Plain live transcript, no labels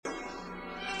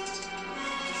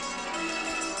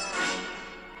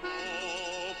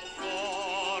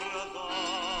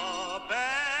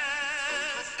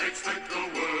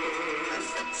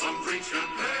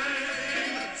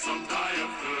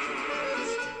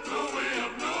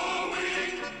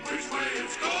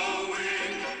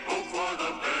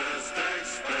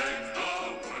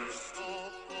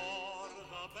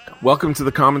Welcome to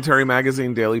the Commentary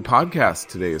Magazine Daily Podcast.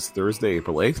 Today is Thursday,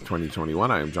 April 8th, 2021.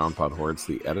 I am John Podhoretz,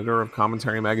 the editor of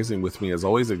Commentary Magazine. With me, as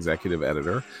always, executive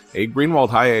editor Abe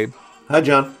Greenwald. Hi, Abe. Hi,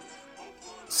 John.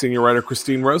 Senior writer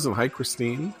Christine Rosen. Hi,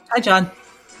 Christine. Hi, John.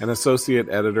 And associate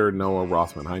editor Noah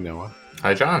Rothman. Hi, Noah.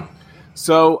 Hi, John.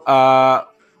 So,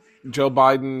 Joe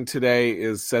Biden today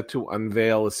is set to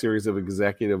unveil a series of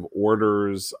executive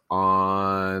orders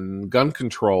on gun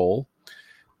control.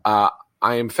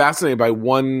 I am fascinated by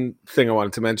one thing I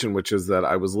wanted to mention, which is that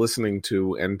I was listening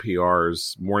to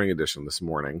NPR's Morning Edition this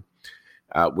morning,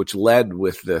 which led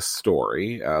with this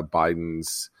story,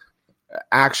 Biden's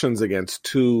actions against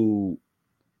two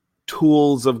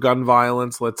tools of gun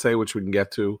violence, let's say, which we can get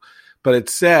to. But it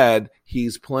said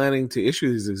he's planning to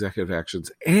issue these executive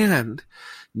actions and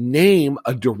name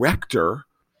a director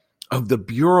of the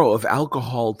Bureau of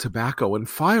Alcohol, Tobacco, and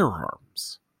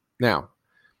Firearms. Now,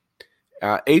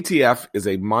 ATF is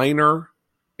a minor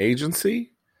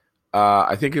agency.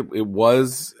 I think it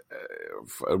was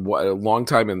a long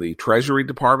time in the Treasury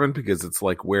Department because it's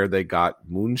like where they got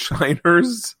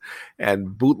moonshiners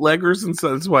and bootleggers, and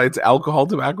so that's why it's alcohol,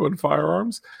 tobacco, and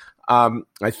firearms.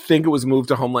 I think it was moved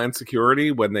to Homeland Security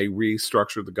when they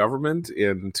restructured the government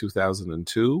in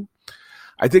 2002.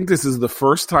 I think this is the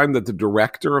first time that the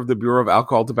director of the Bureau of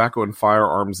Alcohol, Tobacco, and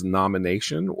Firearms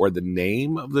nomination, or the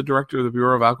name of the director of the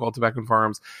Bureau of Alcohol, Tobacco, and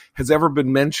Firearms, has ever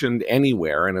been mentioned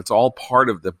anywhere. And it's all part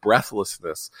of the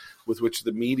breathlessness with which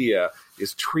the media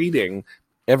is treating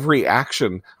every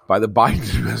action by the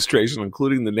Biden administration,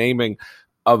 including the naming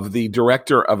of the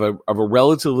director of a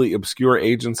relatively obscure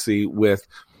agency with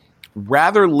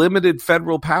rather limited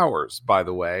federal powers, by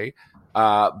the way.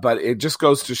 But it just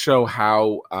goes to show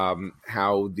how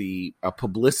the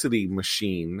publicity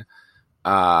machine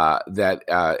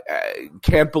that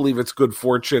can't believe its good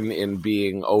fortune in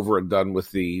being over and done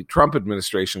with the Trump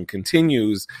administration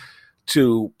continues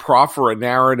to proffer a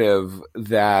narrative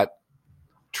that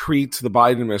treats the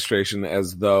Biden administration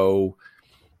as though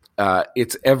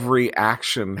its every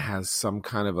action has some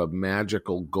kind of a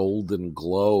magical golden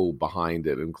glow behind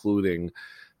it, including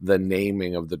the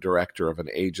naming of the director of an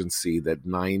agency that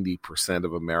 90%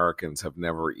 of Americans have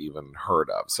never even heard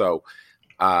of. So,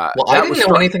 I didn't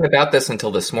know anything about this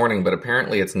until this morning, but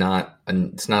apparently it's not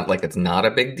like it's not a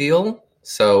big deal.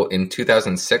 So in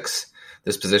 2006,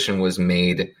 this position was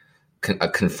made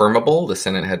confirmable. The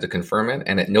Senate had to confirm it.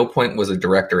 And at no point was a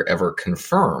director ever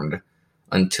confirmed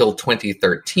until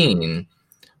 2013,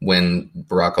 when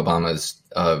Barack Obama's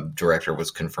director was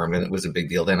confirmed, and it was a big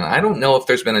deal then. And I don't know if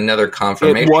there's been another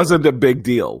confirmation. It wasn't a big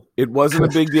deal. It wasn't a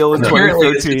big deal in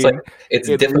 2013. It's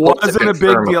difficult to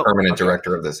confirm a permanent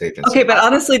director of this agency. Okay, but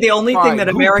honestly, the only thing that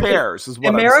Americans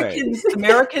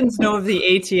know of the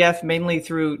ATF mainly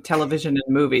through television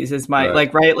and movies is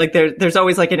right. There's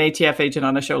always like an ATF agent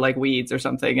on a show like Weeds or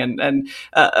something, and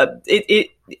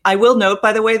I will note,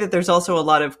 by the way, that there's also a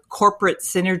lot of corporate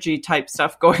synergy type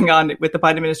stuff going on with the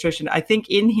Biden administration. I think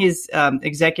in his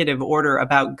executive order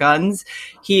about guns,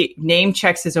 he name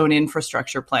checks his own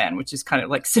infrastructure plan, which is kind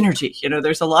of like synergy. You know,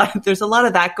 there's a lot of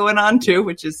that going on too,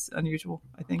 which is unusual,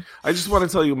 I think. I just want to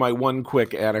tell you my one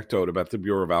quick anecdote about the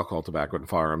Bureau of Alcohol, Tobacco, and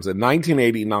Firearms. In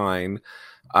 1989,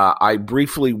 I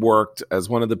briefly worked as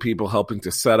one of the people helping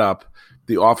to set up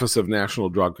the Office of National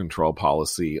Drug Control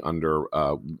Policy under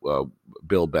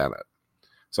Bill Bennett.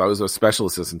 So I was a special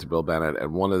assistant to Bill Bennett,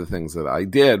 and one of the things that I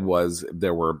did was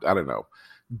there were,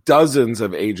 dozens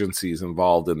of agencies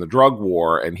involved in the drug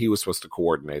war, and he was supposed to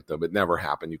coordinate them. It never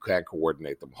happened. You can't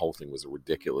coordinate them. The whole thing was a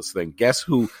ridiculous thing. Guess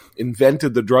who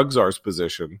invented the drug czar's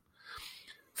position?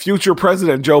 Future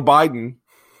President Joe Biden.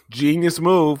 Genius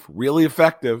move, really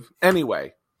effective.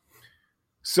 Anyway,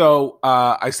 so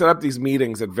I set up these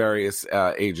meetings at various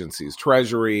agencies,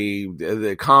 Treasury,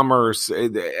 the Commerce,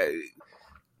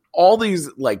 all these,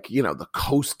 the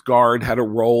Coast Guard had a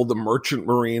role, the Merchant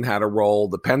Marine had a role,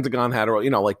 the Pentagon had a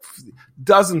role,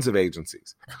 dozens of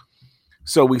agencies.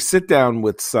 So we sit down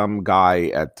with some guy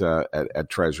at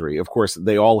Treasury. Of course,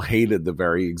 they all hated the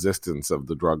very existence of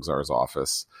the drug czar's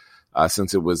office,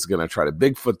 since it was going to try to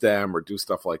Bigfoot them or do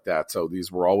stuff like that. So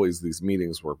these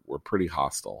meetings were pretty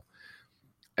hostile.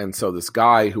 And so this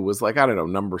guy who was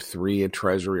number 3 at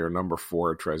Treasury or number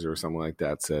 4 at Treasury or something like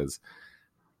that says,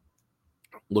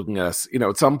 looking at us,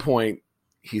 at some point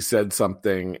he said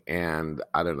something, and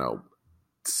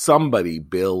somebody,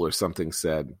 Bill or something,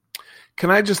 said,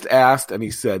 "Can I just ask?" And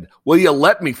he said, "Will you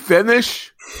let me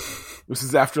finish?" This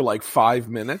is after 5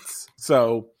 minutes.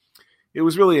 So it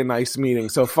was really a nice meeting.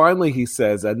 So finally he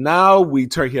says, and now we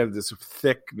turn, he had this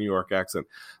thick New York accent,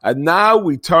 and now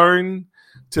we turn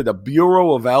to the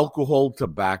Bureau of Alcohol,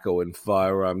 Tobacco, and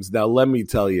Firearms. Now, let me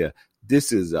tell you,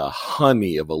 this is a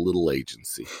honey of a little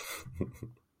agency.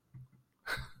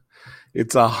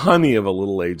 It's a honey of a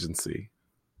little agency.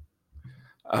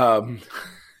 And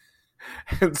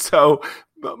so,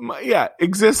 yeah,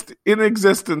 in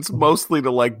existence mostly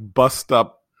to like bust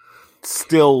up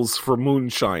stills for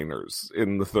moonshiners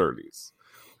in the 30s.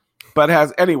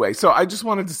 But anyway, so I just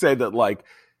wanted to say that like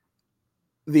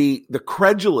the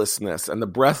credulousness and the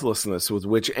breathlessness with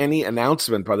which any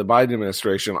announcement by the Biden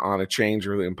administration on a change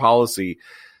or in policy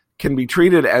can be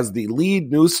treated as the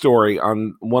lead news story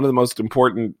on one of the most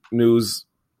important news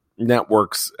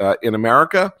networks in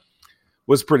America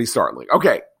was pretty startling.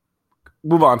 Okay,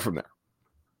 move on from there.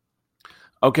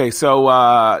 Okay, so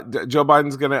Joe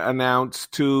Biden's going to announce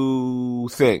two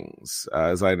things,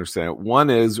 as I understand it. One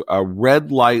is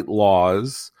red light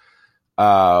laws,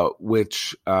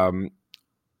 which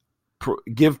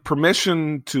give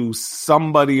permission to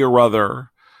somebody or other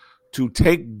to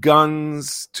take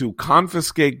guns, to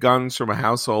confiscate guns from a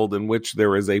household in which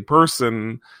there is a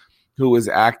person who is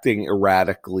acting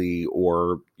erratically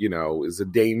or, is a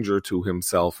danger to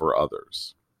himself or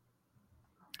others.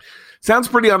 Sounds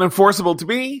pretty unenforceable to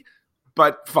me,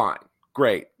 but fine.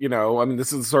 Great.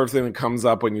 This is the sort of thing that comes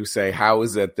up when you say, how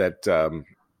is it that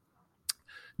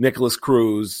Nicholas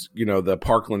Cruz, the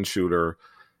Parkland shooter,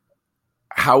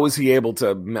 how was he able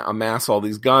to amass all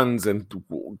these guns, and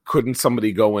couldn't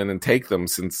somebody go in and take them,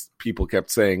 since people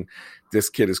kept saying this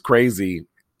kid is crazy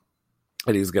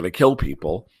and he's going to kill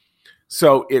people?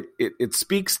 So it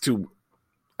speaks to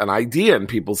an idea in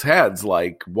people's heads,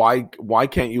 like why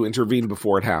can't you intervene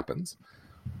before it happens,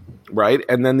 right?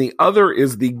 And then the other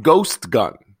is the ghost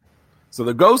gun. So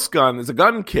the ghost gun is a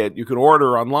gun kit you can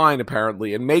order online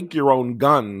apparently and make your own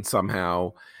gun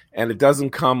somehow, and it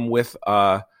doesn't come with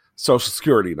a social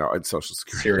security number.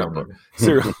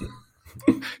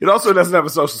 It also doesn't have a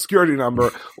social security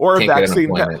number or a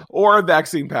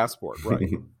vaccine passport,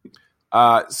 right?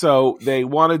 So they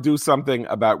want to do something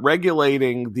about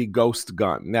regulating the ghost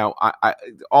gun. Now,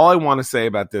 all I want to say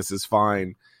about this is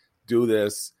fine, do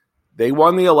this. They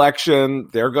won the election.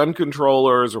 They're gun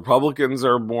controllers. Republicans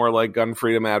are more like gun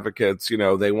freedom advocates.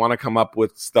 They want to come up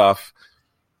with stuff,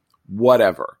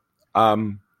 whatever.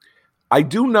 I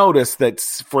do notice that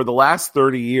for the last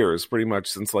 30 years, pretty much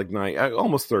since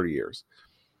almost 30 years,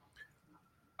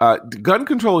 gun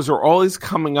controllers are always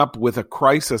coming up with a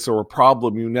crisis or a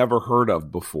problem you never heard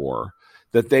of before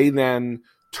that they then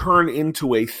turn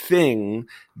into a thing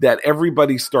that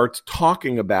everybody starts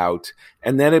talking about,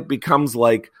 and then it becomes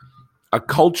like a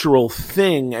cultural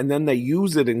thing, and then they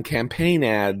use it in campaign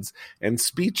ads and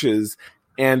speeches,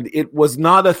 and it was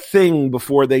not a thing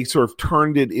before they sort of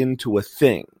turned it into a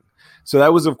thing. So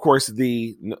that was, of course,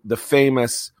 the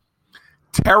famous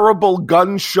terrible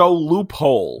gun show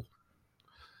loophole.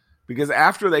 Because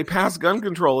after they passed gun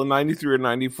control in 93 or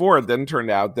 94, it then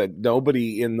turned out that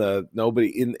nobody in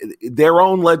their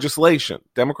own legislation,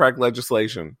 Democratic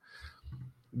legislation,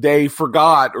 they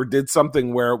forgot or did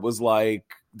something where it was like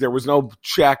there was no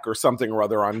check or something or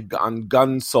other on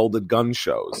guns sold at gun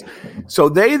shows. So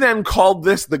they then called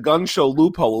this the gun show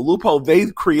loophole, a loophole they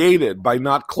created by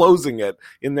not closing it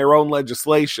in their own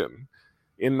legislation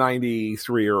in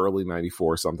 93 or early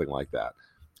 94, something like that.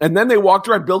 And then they walked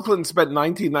around. Bill Clinton spent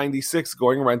 1996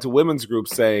 going around to women's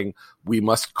groups saying, we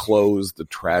must close the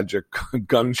tragic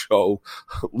gun show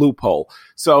loophole.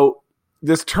 So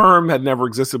this term had never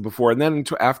existed before. And then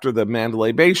after the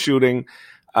Mandalay Bay shooting,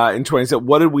 in 2017,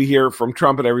 what did we hear from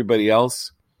Trump and everybody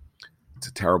else? It's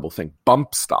a terrible thing.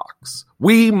 Bump stocks.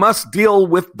 We must deal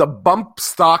with the bump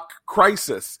stock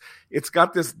crisis. It's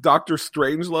got this Dr.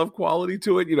 Strangelove quality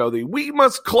to it. We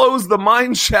must close the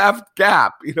mine shaft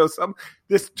gap.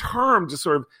 This term just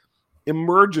sort of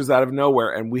emerges out of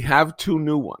nowhere, and we have two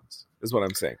new ones, is what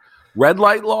I'm saying. Red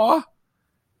light law.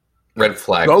 Red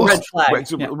flag. Red flag.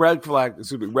 Red flag.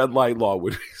 Excuse me. Red light law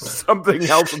would be something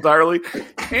else entirely.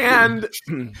 And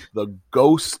the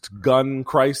ghost gun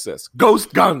crisis.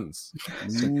 Ghost guns.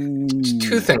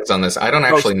 Two things on this. I don't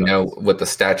actually know what the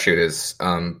statute is,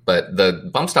 but the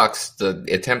bump stocks, the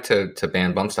attempt to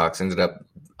ban bump stocks ended up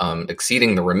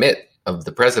exceeding the remit of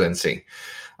the presidency,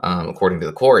 according to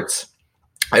the courts.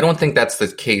 I don't think that's the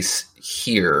case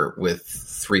here with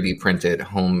 3D printed,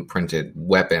 home printed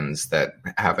weapons that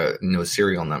have no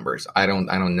serial numbers. I don't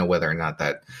know whether or not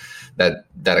that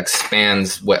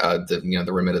expands the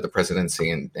remit of the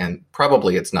presidency, and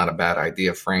probably it's not a bad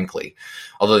idea, frankly.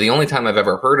 Although the only time I've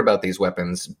ever heard about these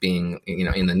weapons being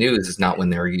in the news is not when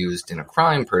they're used in a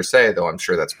crime per se, though I'm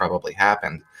sure that's probably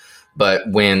happened. But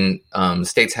when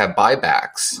states have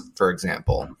buybacks, for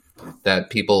example, that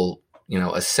people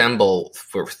assemble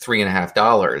for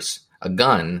 $3.50 a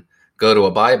gun, go to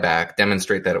a buyback,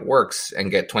 demonstrate that it works,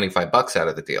 and get $25 out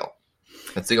of the deal.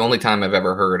 That's the only time I've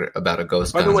ever heard about a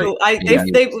ghost gun. By the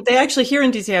way, they actually here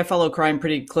in DC, I follow crime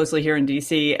pretty closely here in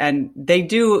DC, and they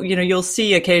do, you'll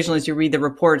see occasionally as you read the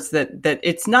reports that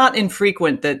it's not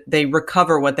infrequent that they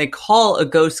recover what they call a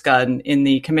ghost gun in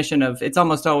the commission of, it's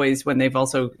almost always when they've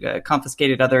also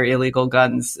confiscated other illegal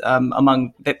guns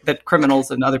among that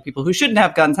criminals and other people who shouldn't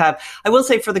have guns have. I will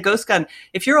say for the ghost gun,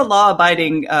 if you're a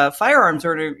law-abiding firearms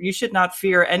owner, you should not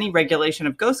fear any regulation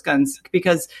of ghost guns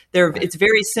because it's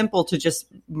very simple to just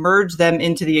merge them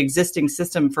into the existing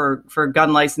system for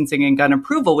gun licensing and gun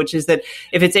approval, which is that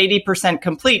if it's 80%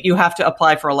 complete, you have to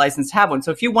apply for a license to have one. So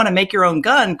if you want to make your own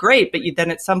gun, great, but then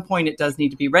at some point it does need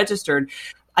to be registered.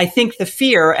 I think the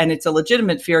fear, and it's a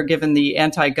legitimate fear given the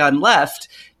anti-gun left,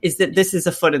 is that this is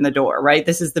a foot in the door, right?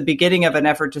 This is the beginning of an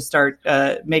effort to start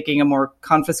making a more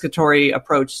confiscatory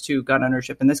approach to gun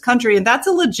ownership in this country. And that's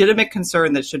a legitimate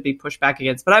concern that should be pushed back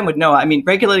against. But I would know,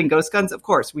 regulating ghost guns, of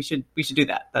course, we should do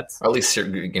that. That's or at least,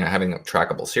 having a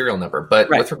trackable serial number. But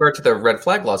with regard to the red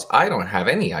flag laws, I don't have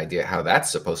any idea how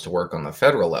that's supposed to work on the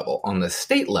federal level. On the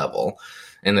state level,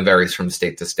 and it varies from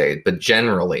state to state, but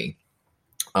generally,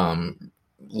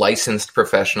 licensed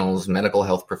professionals, medical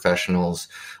health professionals,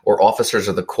 or officers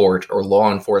of the court or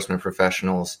law enforcement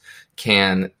professionals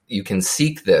you can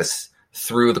seek this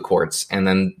through the courts, and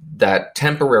then that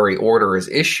temporary order is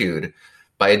issued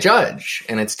by a judge,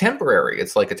 and it's temporary.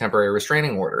 It's like a temporary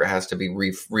restraining order. It has to be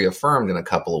reaffirmed in a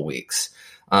couple of weeks.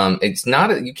 It's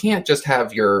not you can't just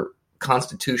have your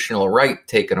constitutional right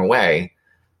taken away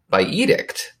by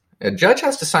edict. A judge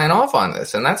has to sign off on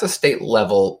this, and that's a state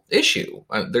level issue.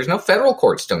 There's no federal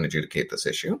courts don't adjudicate this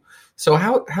issue. So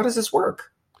how does this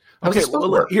work?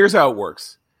 Here's how it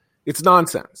works. It's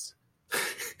nonsense.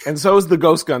 And so is the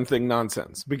ghost gun thing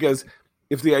nonsense. Because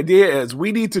if the idea is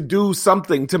we need to do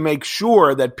something to make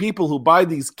sure that people who buy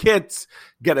these kits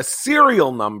get a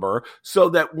serial number so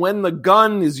that when the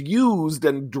gun is used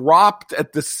and dropped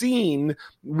at the scene,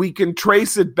 we can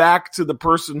trace it back to the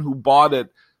person who bought it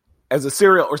as a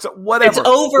serial or so, whatever. It's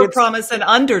over-promise and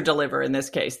under-deliver in this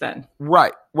case then.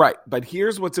 Right. But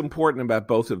here's what's important about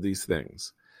both of these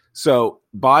things. So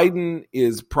Biden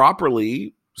is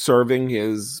properly serving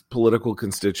his political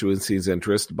constituency's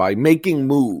interest by making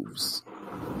moves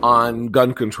on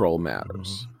gun control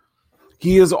matters.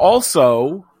 He is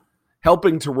also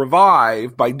helping to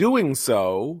revive, by doing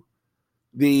so,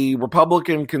 the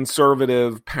Republican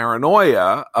conservative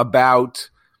paranoia about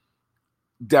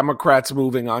Democrats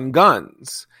moving on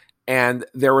guns. And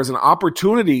there is an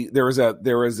opportunity, there is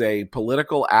a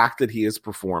political act that he is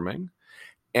performing,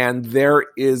 and there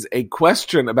is a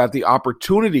question about the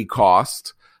opportunity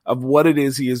cost of what it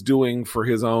is he is doing for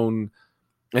his own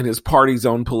and his party's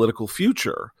own political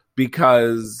future,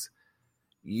 because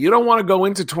you don't want to go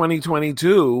into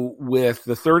 2022 with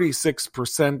the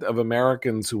 36% of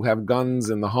Americans who have guns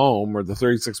in the home, or the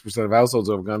 36% of households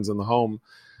who have guns in the home,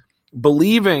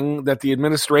 believing that the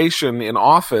administration in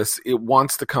office, it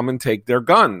wants to come and take their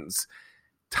guns.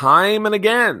 Time and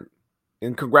again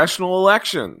in congressional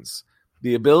elections,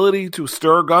 the ability to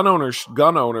stir gun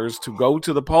owners to go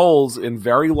to the polls in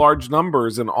very large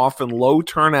numbers and often low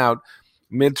turnout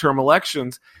midterm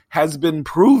elections has been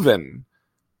proven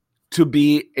to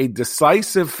be a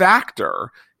decisive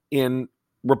factor in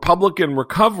Republican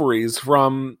recoveries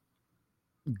from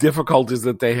difficulties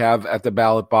that they have at the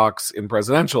ballot box in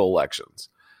presidential elections.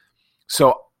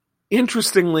 So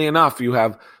interestingly enough, you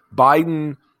have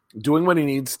Biden doing what he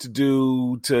needs to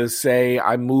do to say,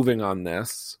 I'm moving on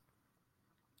this.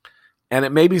 And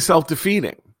it may be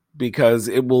self-defeating because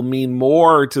it will mean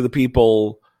more to the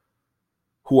people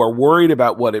who are worried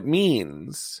about what it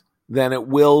means than it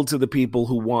will to the people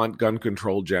who want gun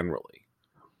control generally,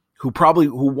 who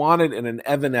want it in an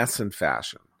evanescent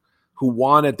fashion.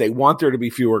 They want there to be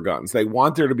fewer guns. They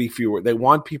want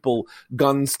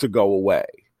guns to go away.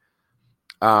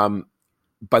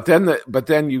 But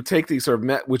then you take these sort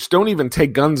of which don't even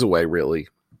take guns away really.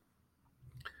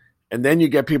 And then you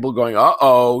get people going,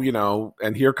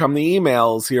 and here come the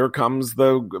emails, here comes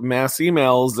the mass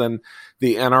emails, and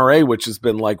the NRA, which has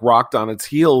been like rocked on its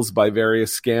heels by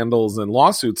various scandals and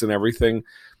lawsuits and everything,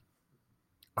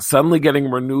 suddenly getting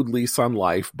renewed lease on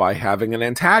life by having an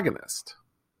antagonist.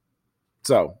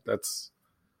 So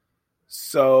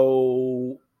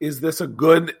is this is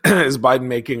Biden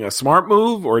making a smart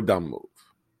move or a dumb move?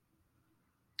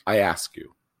 I ask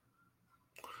you.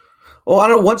 Well,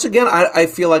 I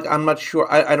feel like I'm not sure.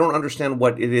 I don't understand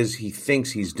what it is he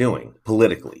thinks he's doing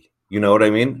politically. You know what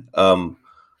I mean?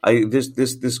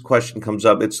 This question comes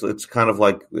up. It's kind of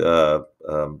like when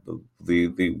we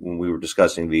were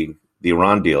discussing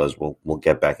Iran deal, as we'll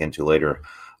get back into later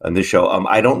on this show.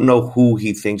 I don't know who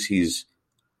he thinks he's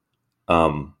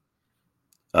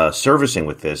servicing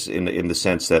with this, in the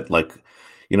sense that, like,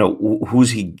 you know, who's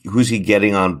he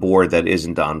getting on board that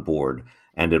isn't on board,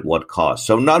 and at what cost.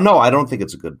 So no, I don't think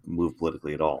it's a good move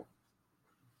politically at all.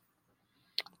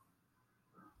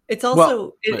 It's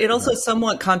also it also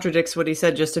somewhat contradicts what he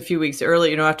said just a few weeks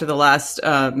earlier. You know, after the last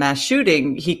mass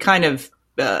shooting, he kind of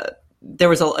there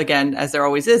was again, as there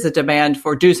always is, a demand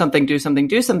for do something,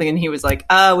 and he was like,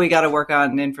 we got to work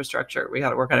on infrastructure. We got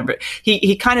to work on it.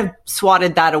 He kind of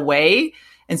swatted that away.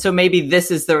 And so maybe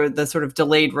this is the sort of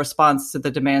delayed response to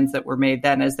the demands that were made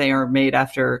then, as they are made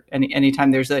after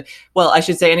anytime there's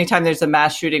anytime there's a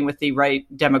mass shooting with the right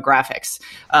demographics,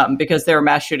 because there are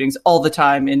mass shootings all the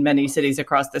time in many cities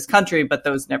across this country, but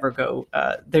those never go.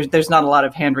 There's not a lot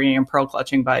of hand wringing and pearl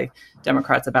clutching by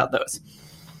Democrats about those.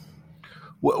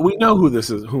 Well, we know whom this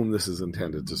is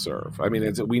intended to serve. I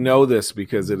mean, we know this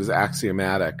because it is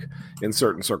axiomatic in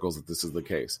certain circles that this is the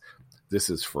case. This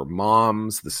is for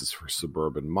moms. This is for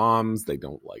suburban moms. They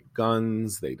don't like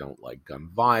guns. They don't like gun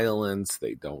violence.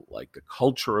 They don't like the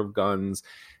culture of guns.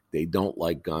 They don't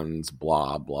like guns,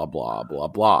 blah, blah, blah, blah,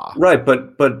 blah. Right,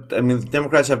 but I mean, the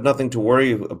Democrats have nothing to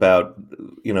worry about,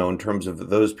 you know, in terms of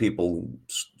those people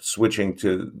switching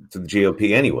to the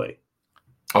GOP anyway.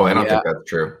 Oh, I don't think that's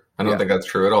true. I don't think that's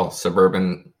true at all.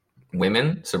 Suburban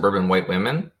white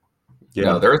women,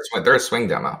 no, they're a swing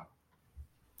demo.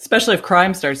 Especially if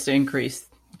crime starts to increase,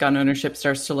 gun ownership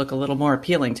starts to look a little more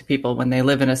appealing to people when they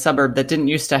live in a suburb that didn't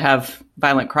used to have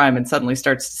violent crime and suddenly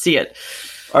starts to see it.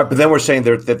 All right, but then we're saying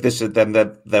that this is then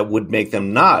that would make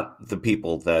them not the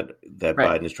people that right.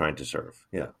 Biden is trying to serve.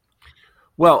 Yeah.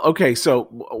 Well, okay. So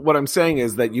what I'm saying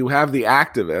is that you have the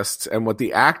activists, and what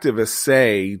the activists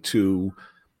say to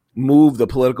move the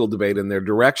political debate in their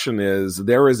direction is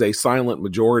there is a silent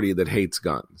majority that hates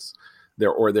guns.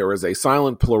 There is a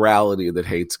silent plurality that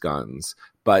hates guns,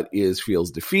 but feels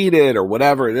defeated or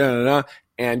whatever.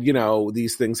 And, you know,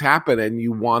 these things happen, and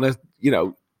you want to, you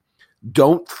know,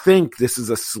 don't think this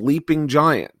is a sleeping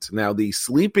giant. Now, the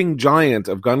sleeping giant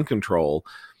of gun control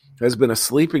has been a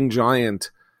sleeping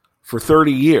giant for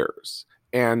 30 years,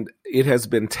 and it has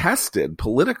been tested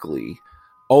politically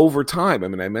over time. I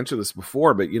mean, I mentioned this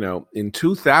before, but, you know, in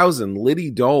 2000, Liddy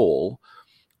Dole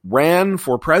ran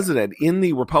for president in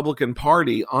the Republican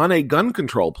Party on a gun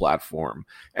control platform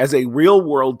as a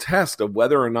real-world test of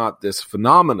whether or not this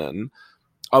phenomenon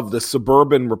of the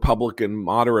suburban Republican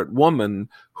moderate woman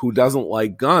who doesn't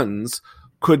like guns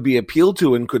could be appealed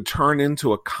to and could turn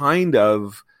into a kind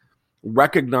of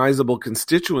recognizable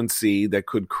constituency that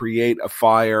could create a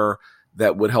fire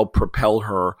that would help propel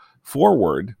her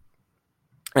forward.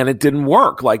 And it didn't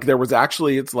work. Like, there was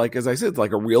actually, it's like, as I said, it's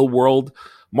like a real-world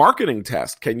marketing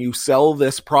test. Can you sell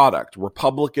this product,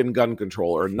 Republican gun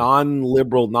control or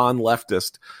non-liberal,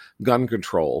 non-leftist gun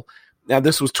control? Now,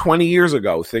 this was 20 years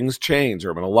ago. Things changed.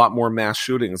 There have been a lot more mass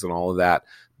shootings and all of that.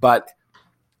 But,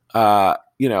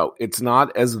 you know, it's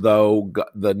not as though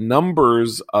the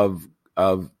numbers of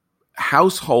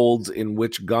households in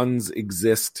which guns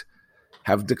exist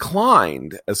have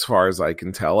declined, as far as I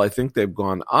can tell. I think they've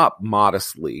gone up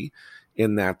modestly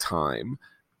in that time.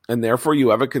 And therefore, you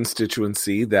have a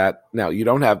constituency that now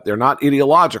they're not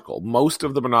ideological. Most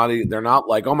of them are not, they're not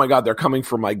like, oh my God, they're coming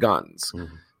for my guns.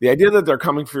 Mm-hmm. The idea that they're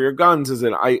coming for your guns is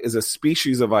a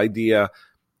species of idea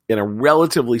in a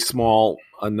relatively small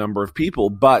number of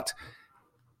people. But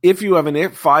if you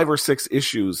have 5 or 6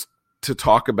 issues to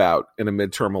talk about in a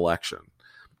midterm election,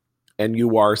 and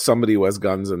you are somebody who has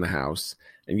guns in the house,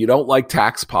 and you don't like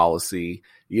tax policy,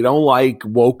 you don't like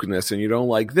wokeness, and you don't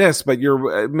like this, but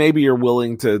maybe you're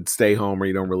willing to stay home, or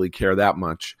you don't really care that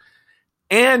much,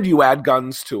 and you add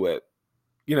guns to it,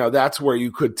 you know, that's where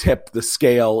you could tip the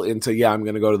scale into, I'm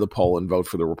going to go to the poll and vote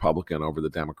for the Republican over the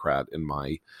Democrat in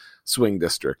my swing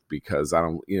district, because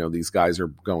these guys are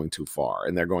going too far,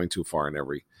 and they're going too far in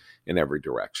every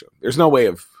direction. There's no way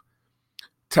of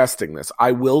testing this.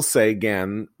 I will say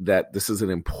again that this is an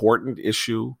important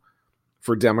issue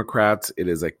for Democrats. It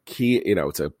is a key,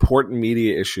 it's an important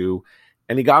media issue,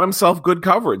 and he got himself good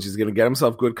coverage. He's going to get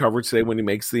himself good coverage today when he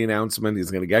makes the announcement.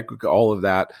 He's going to get all of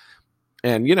that.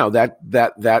 And,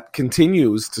 that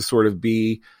continues to sort of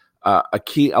be a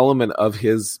key element of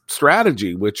his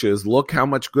strategy, which is, look how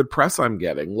much good press I'm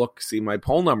getting. Look, see, my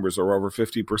poll numbers are over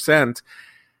 50%.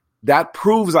 That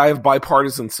proves I have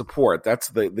bipartisan support. That's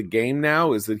the game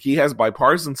now, is that he has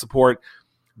bipartisan support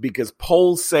because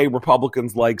polls say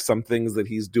Republicans like some things that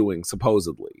he's doing,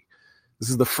 supposedly. This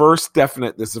is the first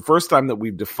time that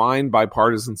we've defined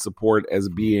bipartisan support as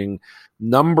being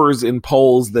numbers in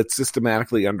polls that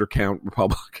systematically undercount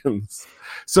Republicans.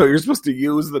 So you're supposed to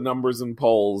use the numbers in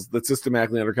polls that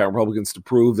systematically undercount Republicans to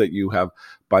prove that you have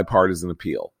bipartisan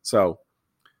appeal. So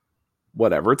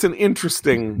whatever. It's an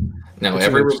interesting. No,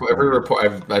 every report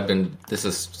I've been. This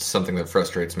is something that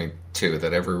frustrates me too.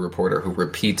 That every reporter who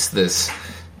repeats this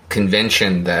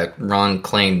convention that Ron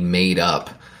Klain made up,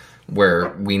 where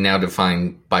we now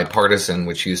define bipartisan,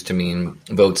 which used to mean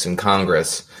votes in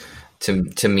Congress,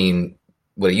 to mean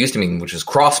what it used to mean, which is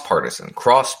cross-partisan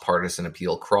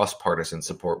appeal, cross-partisan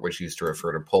support, which used to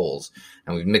refer to polls.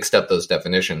 And we've mixed up those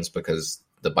definitions because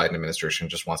the Biden administration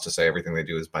just wants to say everything they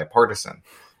do is bipartisan.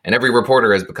 And every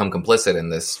reporter has become complicit in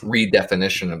this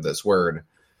redefinition of this word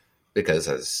because,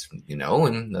 as you know,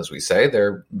 and as we say,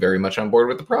 they're very much on board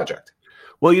with the project.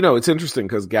 Well, it's interesting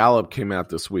because Gallup came out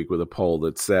this week with a poll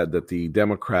that said that the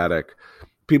Democratic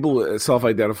people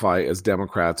self-identify as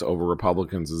Democrats over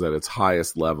Republicans is at its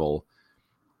highest level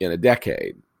in a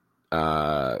decade.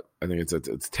 I think it's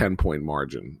 10-point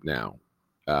margin now,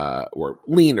 or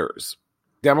leaners,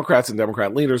 Democrats and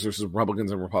Democrat leaners versus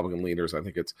Republicans and Republican leaners. I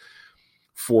think it's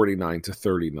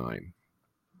 49-39.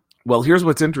 Well, here's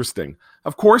what's interesting.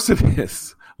 Of course it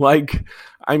is.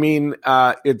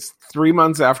 It's 3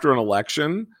 months after an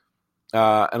election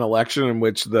in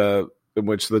which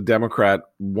the Democrat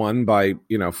won by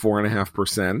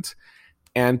 4.5%,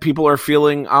 and people are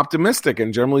feeling optimistic.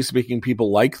 And generally speaking,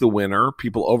 people like the winner.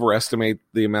 People overestimate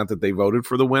the amount that they voted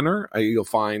for the winner. You'll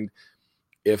find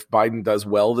if Biden does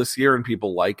well this year and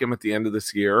people like him at the end of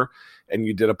this year, and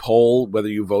you did a poll whether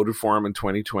you voted for him in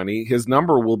 2020, his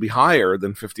number will be higher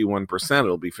than 51%.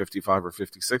 It'll be 55 or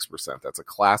 56%. That's a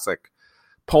classic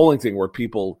polling thing where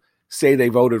people say they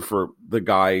voted for the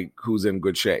guy who's in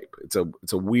good shape. It's a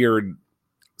weird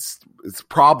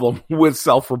problem with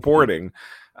self-reporting,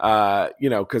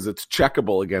 because it's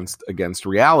checkable against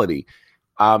reality.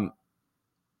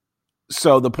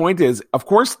 So the point is, of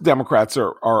course, Democrats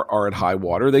are at high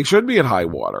water. They should be at high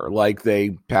water. Like,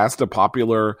 they passed a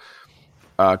popular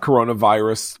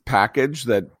coronavirus package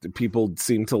that people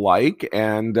seem to like,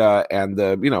 and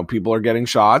the people are getting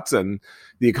shots, and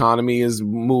the economy is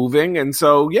moving, and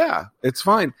so yeah, it's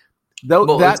fine. Though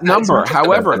that number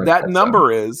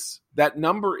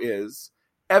is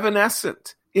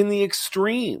evanescent in the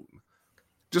extreme.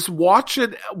 Just watch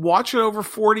it over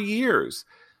 40 years.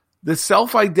 The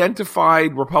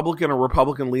self-identified Republican or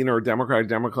Republican leaner or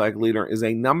Democratic leaner is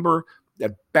a number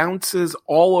that bounces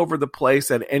all over the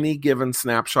place at any given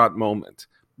snapshot moment.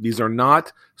 These are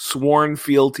not sworn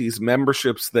fealties,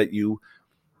 memberships that you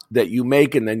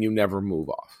make and then you never move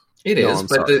off. It is,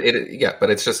 but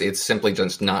it's simply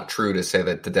just not true to say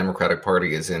that the Democratic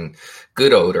Party is in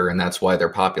good odor and that's why they're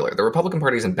popular. The Republican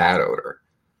Party is in bad odor,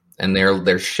 and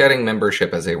they're shedding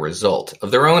membership as a result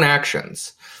of their own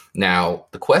actions. Now,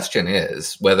 the question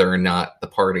is whether or not the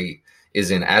party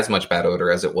is in as much bad odor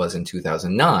as it was in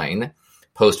 2009,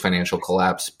 post-financial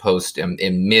collapse,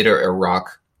 in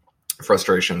mid-Iraq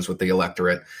frustrations with the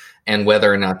electorate, and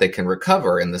whether or not they can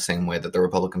recover in the same way that the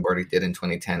Republican Party did in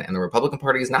 2010. And the Republican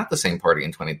Party is not the same party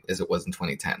as it was in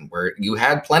 2010, where you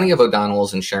had plenty of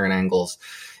O'Donnells and Sharon Angles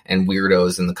and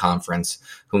weirdos in the conference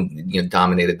who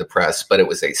dominated the press, but it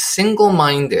was a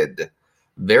single-minded,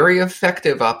 very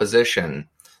effective opposition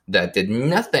that did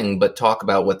nothing but talk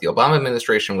about what the Obama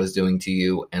administration was doing to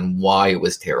you and why it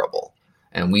was terrible.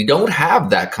 And we don't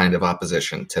have that kind of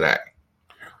opposition today.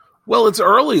 Well, it's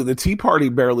early. The Tea Party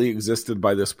barely existed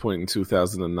by this point in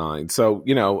 2009. So,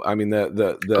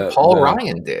 Paul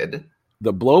Ryan did.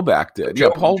 The blowback did.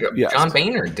 John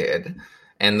Boehner did.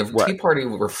 And the Tea Party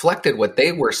reflected what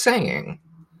they were saying.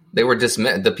 They were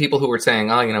the people who were saying,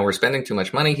 we're spending too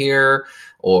much money here,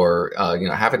 or,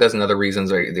 half a dozen other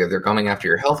reasons, or they're coming after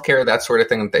your health care, that sort of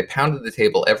thing. They pounded the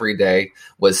table every day,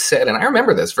 was said, and I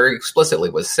remember this very explicitly,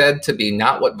 was said to be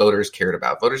not what voters cared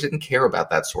about. Voters didn't care about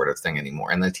that sort of thing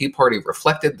anymore. And the Tea Party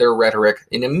reflected their rhetoric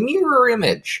in a mirror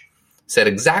image, said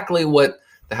exactly what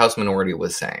the House minority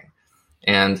was saying.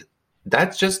 And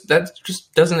that just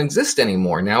doesn't exist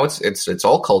anymore. Now it's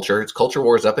all culture. It's culture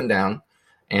wars up and down.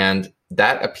 And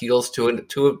that appeals to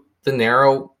the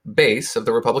narrow base of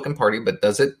the Republican Party, but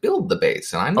does it build the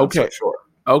base? And I'm not so sure.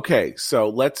 Okay, so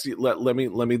let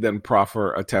me then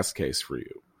proffer a test case for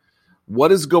you.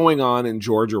 What is going on in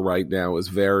Georgia right now is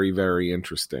very, very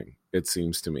interesting, it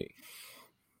seems to me.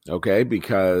 Okay,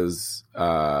 because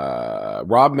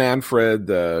Rob Manfred,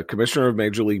 the commissioner of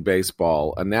Major League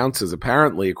Baseball, announces,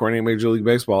 apparently, according to Major League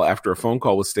Baseball, after a phone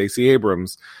call with Stacey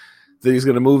Abrams, that he's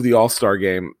going to move the All-Star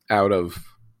game out of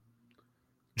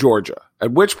Georgia.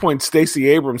 At which point Stacey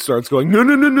Abrams starts going,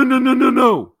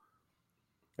 no.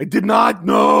 I did not.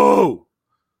 No.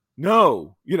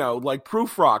 Like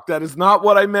Prufrock. That is not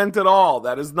what I meant at all.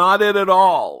 That is not it at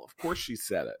all. Of course she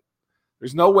said it.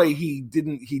 There's no way he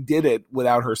did it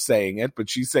without her saying it, but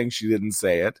she's saying she didn't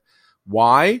say it.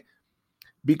 Why?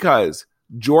 Because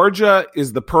Georgia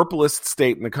is the purplest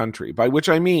state in the country, by which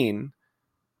I mean,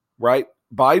 right,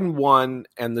 Biden won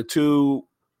and the two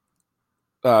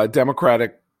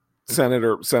Democratic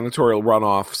senatorial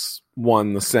runoffs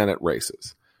won the Senate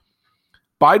races.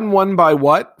 Biden won by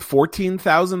what?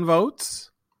 14,000 votes,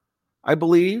 I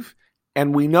believe.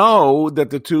 And we know that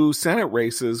the two Senate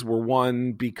races were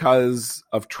won because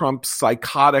of Trump's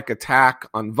psychotic attack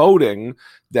on voting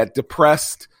that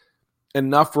depressed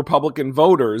enough Republican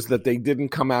voters that they didn't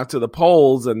come out to the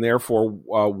polls, and therefore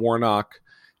Warnock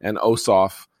and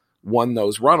Ossoff won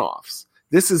those runoffs.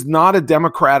 This is not a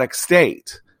Democratic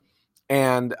state.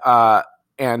 And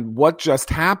what just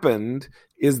happened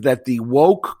is that the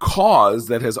woke cause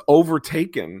that has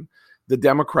overtaken the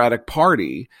Democratic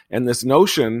Party and this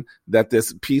notion that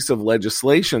this piece of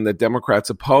legislation that Democrats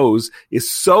oppose is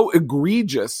so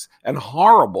egregious and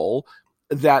horrible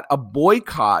that a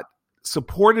boycott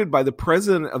supported by the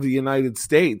President of the United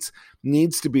States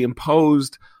needs to be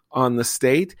imposed on the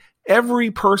state.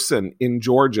 Every person in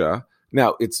Georgia,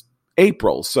 now it's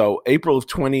April, so April of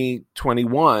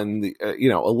 2021,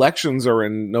 elections are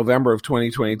in November of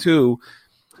 2022.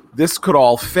 This could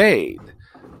all fade.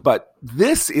 But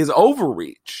this is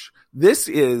overreach.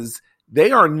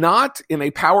 They are not in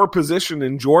a power position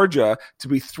in Georgia to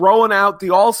be throwing out the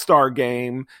All-Star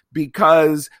game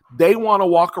because they want to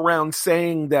walk around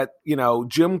saying that,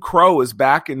 Jim Crow is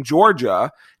back in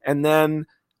Georgia. And then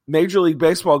Major League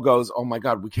Baseball goes, oh my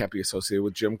God, we can't be associated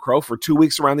with Jim Crow for 2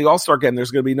 weeks around the All-Star game.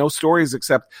 There's going to be no stories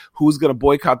except who's going to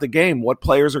boycott the game. What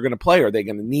players are going to play? Are they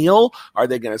going to kneel? Are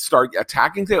they going to start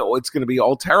attacking? Oh, it's going to be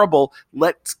all terrible.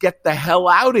 Let's get the hell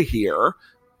out of here.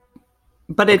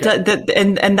 But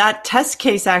and that test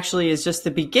case actually is just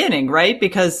the beginning, right?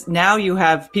 Because now you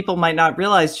have people might not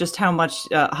realize just how much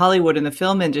Hollywood and the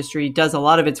film industry does a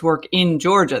lot of its work in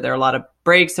Georgia. There are a lot of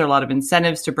breaks, there are a lot of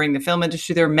incentives to bring the film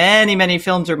industry. There are many, many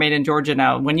films are made in Georgia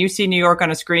now. When you see New York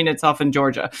on a screen, it's often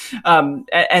Georgia.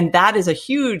 And that is a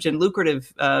huge and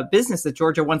lucrative business that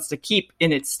Georgia wants to keep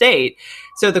in its state.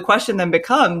 So the question then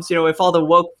becomes, if all the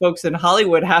woke folks in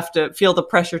Hollywood have to feel the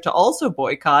pressure to also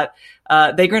boycott,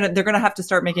 they're gonna have to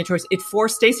start making a choice. It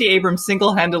forced Stacey Abrams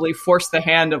single-handedly forced the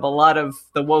hand of a lot of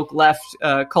the woke left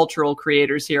cultural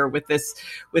creators here with this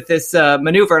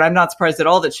maneuver, and I'm not surprised at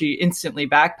all that she instantly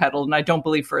backpedaled. And I don't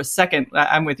believe for a second,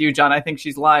 I'm with you, John. I think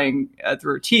she's lying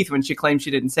through her teeth when she claims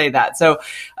she didn't say that. So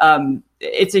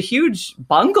it's a huge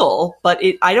bungle, but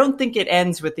I don't think it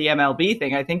ends with the MLB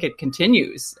thing. I think it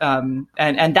continues, and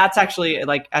that's actually,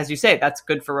 like as you say, that's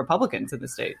good for Republicans in the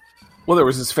state. Well, there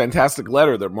was this fantastic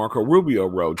letter that Marco Rubio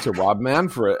wrote to Rob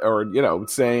Manfred,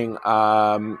 saying,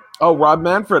 Rob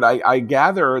Manfred, I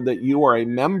gather that you are a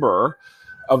member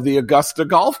of the Augusta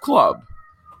Golf Club,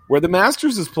 where the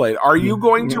Masters is played. Are you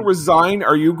going to resign?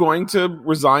 Are you going to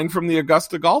resign from the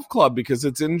Augusta Golf Club because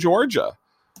it's in Georgia?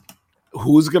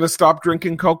 Who's going to stop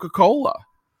drinking Coca-Cola?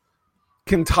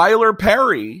 Can Tyler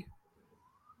Perry,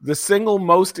 the single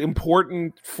most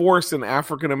important force in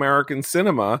African-American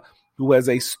cinema, who has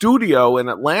a studio in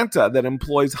Atlanta that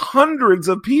employs hundreds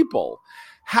of people,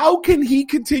 how can he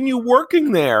continue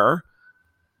working there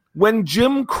when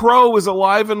Jim Crow is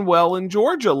alive and well in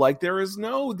Georgia?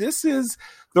 This is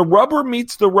the rubber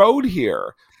meets the road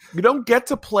here. You don't get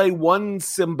to play one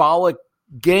symbolic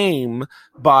game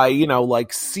by,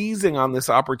 seizing on this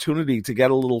opportunity to get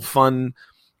a little fun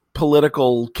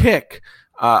political kick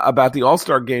about the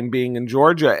All-Star game being in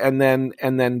Georgia and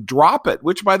then drop it,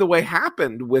 which by the way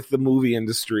happened with the movie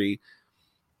industry.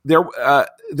 There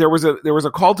was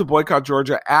a call to boycott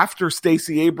Georgia after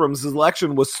Stacey Abrams'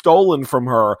 election was stolen from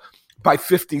her by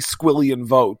 50 squillion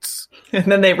votes. And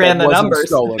then they ran the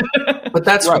numbers. But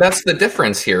that's the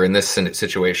difference here in this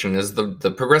situation is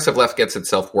the progressive left gets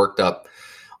itself worked up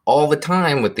all the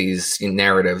time with these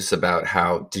narratives about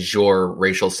how de jure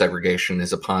racial segregation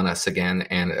is upon us again,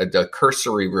 and a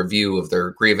cursory review of their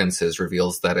grievances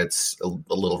reveals that it's a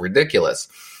little ridiculous.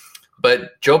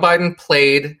 But Joe Biden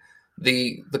played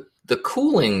the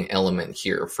cooling element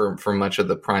here for much of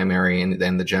the primary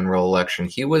and the general election.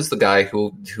 He was the guy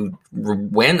who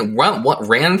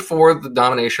ran for the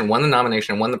nomination,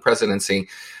 won the presidency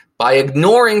by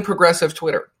ignoring progressive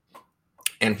Twitter.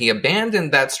 And he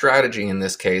abandoned that strategy in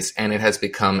this case, and it has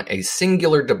become a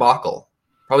singular debacle,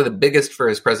 probably the biggest for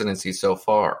his presidency so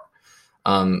far.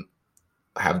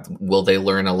 Will they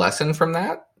learn a lesson from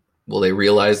that? Will they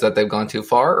realize that they've gone too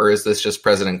far? Or is this just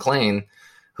President Klain,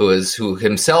 who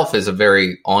himself is a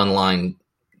very online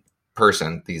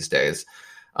person these days,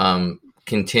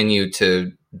 continue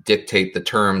to dictate the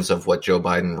terms of what Joe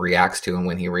Biden reacts to and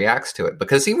when he reacts to it?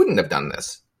 Because he wouldn't have done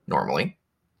this normally.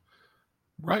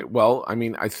 Right. Well, I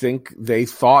mean, I think they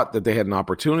thought that they had an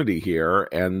opportunity here,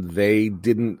 and they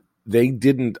didn't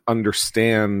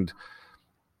understand.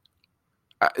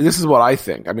 This is what I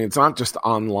think. I mean, it's not just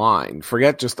online.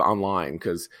 Forget just online,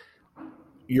 because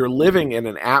you're living in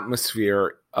an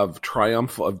atmosphere of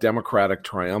democratic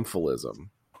triumphalism,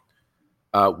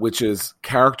 which is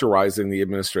characterizing the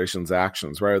administration's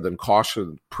actions rather than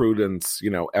caution, prudence,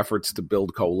 efforts to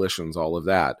build coalitions, all of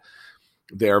that.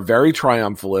 They are very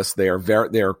triumphalist.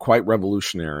 They are quite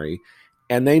revolutionary,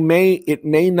 and it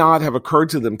may not have occurred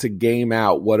to them to game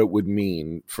out what it would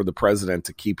mean for the president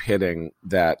to keep hitting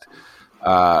that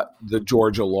the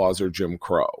Georgia laws are Jim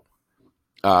Crow,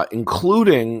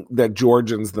 including that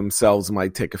Georgians themselves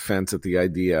might take offense at the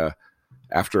idea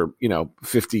after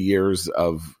 50 years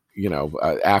of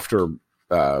after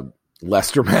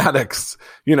Lester Maddox,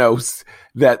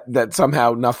 that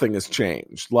somehow nothing has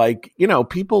changed. Like,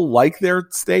 people like their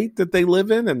state that they live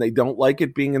in, and they don't like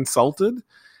it being insulted,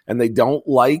 and they don't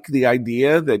like the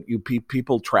idea that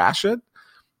people trash it.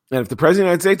 And if the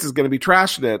president of the United States is going to be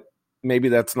trashing it, maybe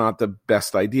that's not the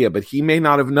best idea. But he may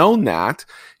not have known that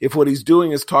if what he's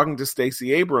doing is talking to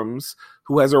Stacey Abrams,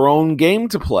 who has her own game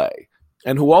to play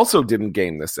and who also didn't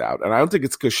game this out. And I don't think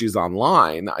it's because she's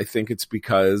online. I think it's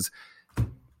because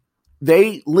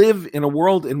they live in a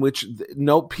world in which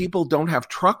people don't have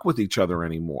truck with each other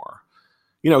anymore.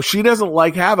 She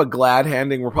doesn't have a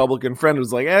glad-handing Republican friend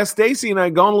who's like, Stacey and I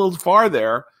going a little far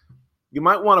there. You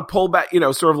might want to pull back,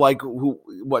 sort of like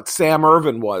what Sam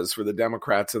Ervin was for the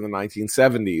Democrats in the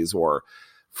 1970s, or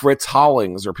Fritz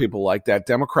Hollings, or people like that,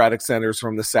 Democratic senators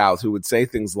from the South, who would say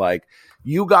things like,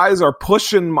 you guys are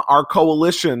pushing our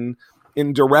coalition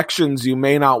in directions you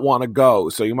may not want to go.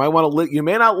 So you might want to, you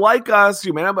may not like us,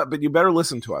 but you better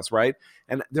listen to us, right?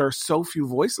 And there are so few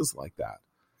voices like that.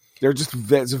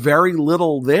 There's very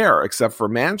little there except for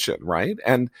Manchin, right?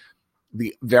 And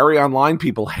the very online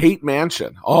people hate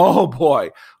Manchin. Oh boy,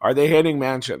 are they hating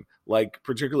Manchin?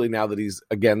 Particularly now that he's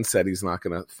again said he's not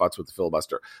going to futz with the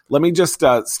filibuster. Let me just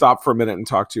stop for a minute and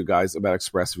talk to you guys about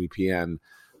ExpressVPN.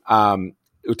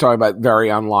 We're talking about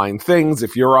very online things.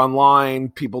 If you're online,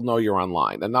 people know you're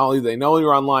online. And not only they know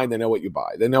you're online, they know what you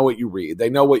buy. They know what you read. They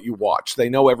know what you watch. They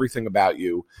know everything about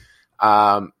you.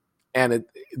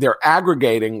 They're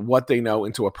aggregating what they know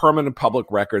into a permanent public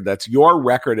record. That's your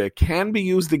record. It can be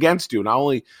used against you, not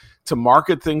only to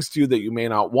market things to you that you may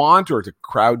not want, or to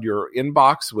crowd your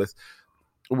inbox with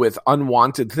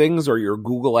unwanted things, or your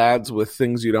Google ads with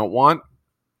things you don't want.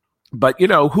 But,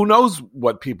 who knows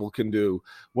what people can do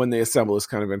when they assemble this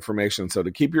kind of information. So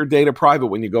to keep your data private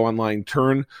when you go online,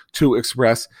 turn to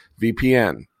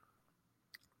ExpressVPN.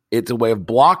 It's a way of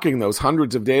blocking those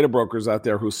hundreds of data brokers out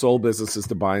there whose sole business is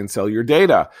to buy and sell your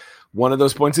data. One of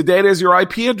those points of data is your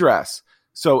IP address.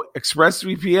 So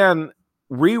ExpressVPN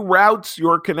reroutes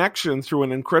your connection through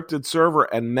an encrypted server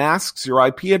and masks your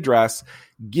IP address,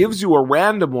 gives you a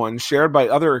random one shared by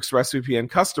other ExpressVPN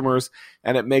customers,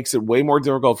 and it makes it way more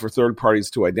difficult for third parties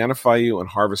to identify you and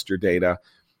harvest your data.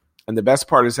 And the best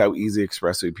part is how easy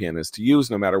ExpressVPN is to use,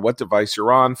 no matter what device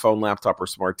you're on, phone, laptop, or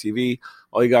smart TV.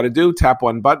 All you got to do, tap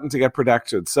one button to get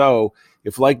protected. So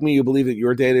if, like me, you believe that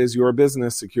your data is your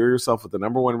business, secure yourself with the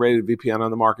 #1 rated VPN on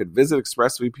the market. Visit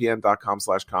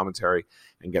expressvpn.com/commentary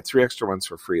and get 3 extra months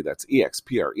for free. That's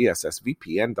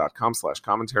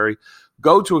expressvpn.com/commentary.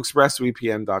 Go to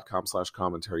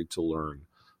expressvpn.com/commentary to learn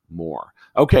more.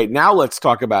 Okay, now let's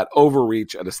talk about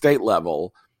overreach at a state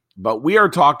level. But we are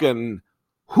talking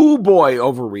boy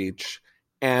overreach,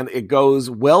 and it goes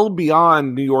well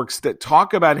beyond New York State.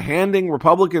 Talk about handing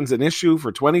Republicans an issue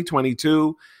for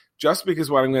 2022, just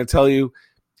because what I'm going to tell you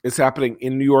is happening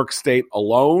in New York State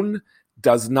alone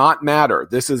does not matter.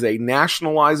 This is a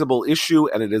nationalizable issue,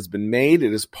 and it has been made.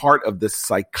 It is part of the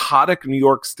psychotic New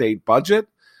York State budget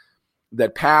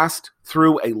that passed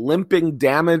through a limping,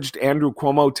 damaged Andrew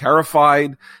Cuomo,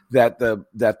 terrified that the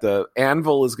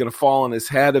anvil is going to fall on his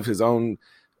head of his own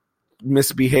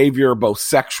misbehavior, both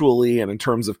sexually and in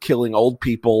terms of killing old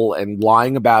people and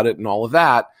lying about it and all of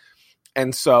that.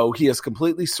 And so he has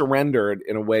completely surrendered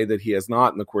in a way that he has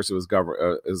not in the course of his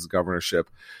governorship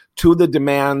to the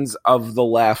demands of the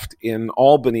left in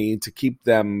Albany to keep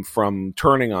them from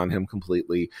turning on him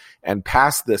completely and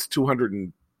pass this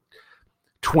 $220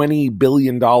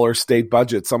 billion state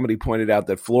budget. Somebody pointed out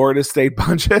that Florida's state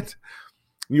budget,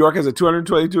 New York has a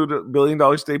 $222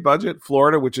 billion state budget.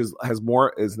 Florida, which is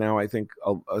now I think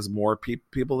has more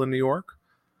people than New York.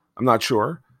 I'm not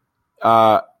sure.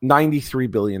 $93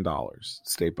 billion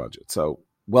state budget. So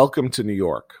welcome to New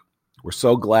York. We're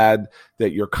so glad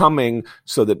that you're coming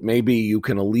so that maybe you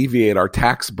can alleviate our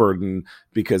tax burden,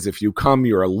 because if you come,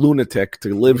 you're a lunatic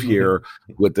to live here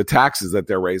with the taxes that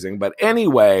they're raising. But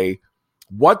anyway,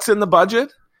 what's in the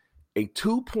budget? A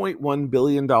 $2.1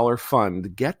 billion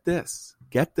fund. Get this.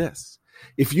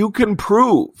 If you can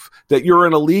prove that you're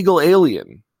an illegal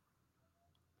alien,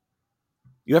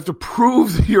 you have to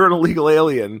prove that you're an illegal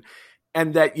alien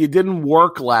and that you didn't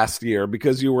work last year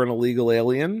because you were an illegal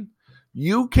alien,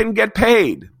 you can get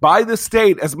paid by the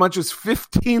state as much as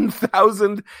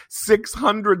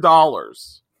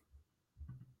 $15,600.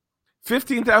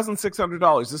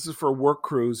 $15,600. This is for work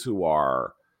crews who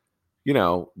are,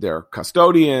 they're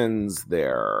custodians,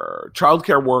 they're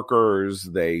childcare workers,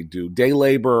 they do day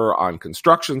labor on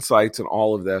construction sites and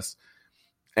all of this.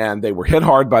 And they were hit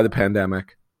hard by the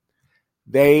pandemic.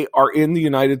 They are in the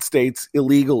United States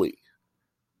illegally.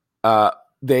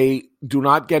 They do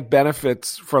not get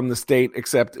benefits from the state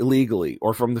except illegally,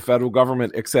 or from the federal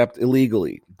government except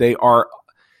illegally. They are,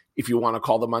 if you want to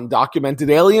call them undocumented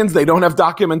aliens, they don't have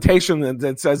documentation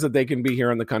that says that they can be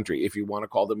here in the country. If you want to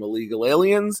call them illegal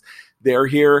aliens, they're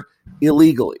here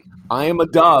illegally. I am a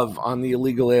dove on the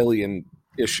illegal alien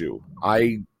issue.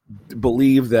 I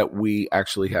believe that we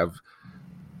actually have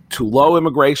too low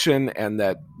immigration, and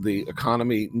that the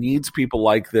economy needs people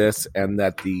like this, and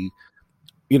that the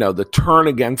turn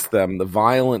against them, the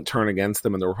violent turn against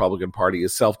them in the Republican Party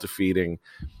is self-defeating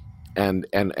and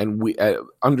we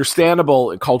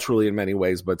understandable culturally in many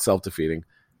ways, but self-defeating.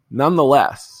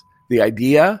 Nonetheless, the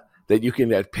idea that you can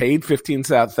get paid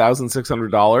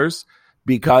 $15,600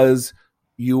 because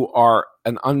you are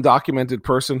an undocumented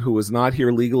person who is not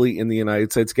here legally in the United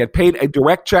States, get paid a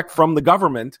direct check from the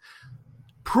government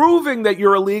proving that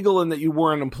you're illegal and that you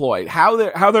weren't employed. How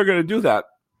they're going to do that,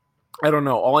 I don't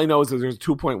know. All I know is that there's a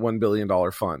 $2.1 billion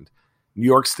fund. New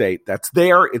York State, that's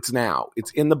there. It's now.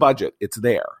 It's in the budget. It's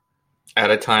there. At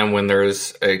a time when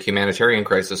there's a humanitarian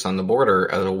crisis on the border,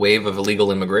 a wave of illegal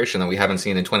immigration that we haven't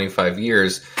seen in 25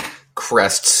 years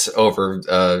crests over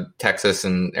Texas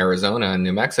and Arizona and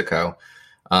New Mexico.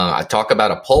 Talk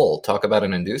about a pull. Talk about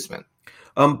an inducement.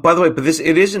 By the way, but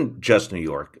it isn't just New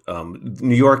York.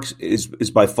 New York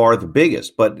is by far the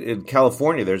biggest, but in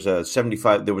California, there was a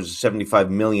 $75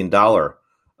 million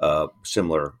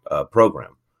similar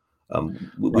program.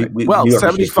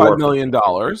 $75 million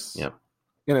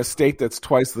in a state that's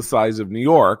twice the size of New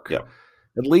York. Yeah.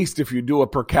 At least if you do a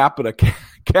per capita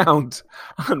count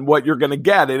on what you're going to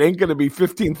get, it ain't going to be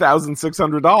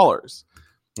 $15,600.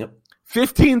 Yep.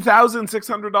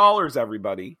 $15,600,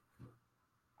 everybody.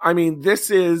 I mean, this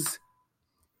is,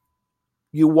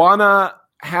 you want to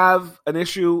have an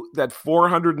issue that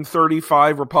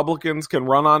 435 Republicans can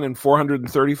run on in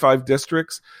 435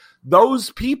 districts. Those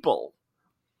people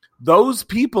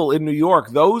in New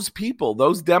York, those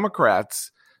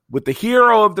Democrats with the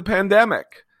hero of the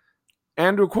pandemic,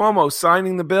 Andrew Cuomo,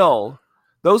 signing the bill,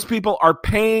 those people are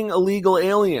paying illegal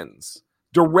aliens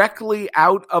directly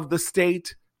out of the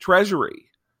state treasury.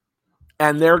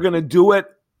 And they're going to do it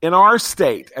in our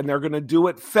state, and they're going to do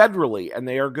it federally, and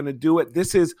they are going to do it.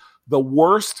 This is the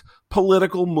worst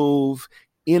political move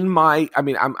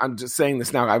I'm just saying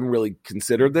this now. I haven't really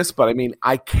considered this, but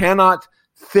I cannot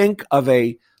think of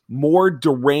a more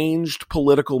deranged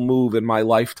political move in my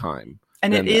lifetime.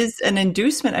 And it is an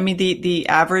inducement. The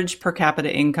average per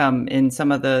capita income in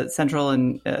some of the Central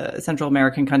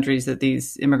American countries that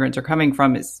these immigrants are coming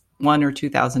from is $1,000 or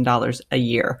 $2,000 a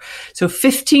year. So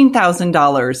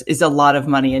 $15,000 is a lot of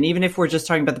money. And even if we're just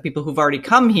talking about the people who've already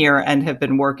come here and have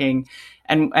been working,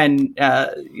 and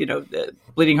the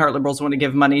Bleeding Heart liberals want to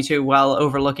give money to while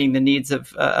overlooking the needs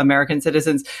of American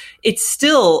citizens, it's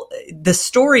still the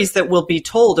stories that will be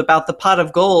told about the pot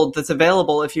of gold that's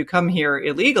available if you come here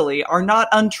illegally are not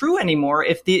untrue anymore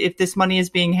if this money is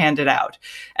being handed out.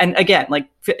 And again,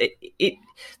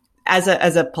 as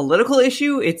a political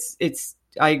issue, it's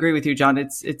I agree with you, John.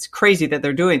 It's crazy that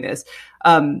they're doing this.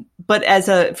 But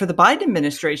for the Biden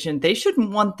administration, they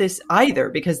shouldn't want this either,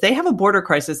 because they have a border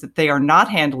crisis that they are not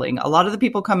handling. A lot of the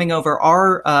people coming over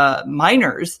are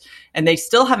minors, and they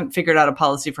still haven't figured out a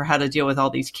policy for how to deal with all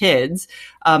these kids.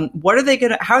 How are they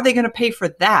going to pay for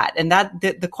that? And that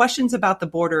the questions about the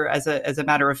border as a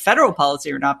matter of federal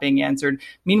policy are not being answered.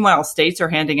 Meanwhile, states are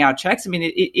handing out checks.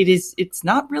 It's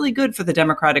not really good for the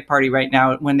Democratic Party right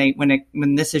now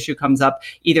when this issue comes up. up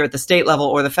either at the state level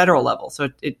or the federal level. So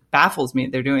it baffles me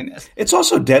that they're doing this. It's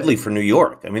also deadly for New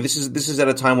York. I mean, this is at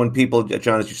a time when people,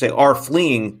 John, as you say, are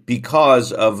fleeing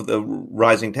because of the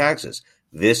rising taxes.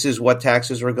 This is what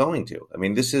taxes are going to. I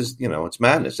mean, this is, it's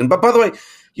madness. And but by the way,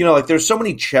 there's so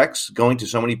many checks going to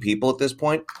so many people at this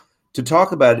point. To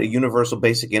talk about a universal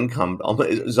basic income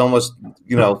is almost,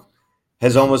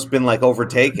 has almost been like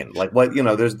overtaken. Like what,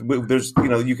 there's,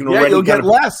 you can already you'll get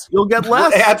less. You'll get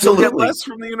less. Absolutely. You'll get less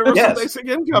from the universal basic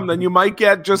income than you might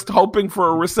get just hoping for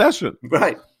a recession.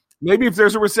 Right. Maybe if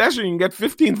there's a recession, you can get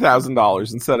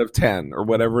 $15,000 instead of 10 or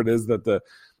whatever it is that the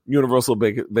universal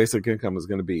basic income is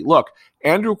going to be. Look,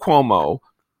 Andrew Cuomo,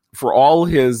 for all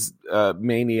his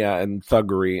mania and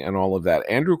thuggery and all of that,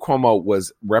 Andrew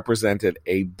Cuomo represented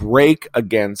a break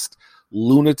against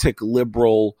lunatic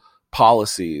liberal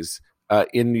policies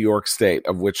in New York State,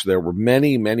 of which there were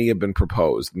many have been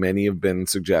proposed, many have been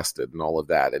suggested and all of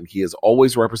that. And he has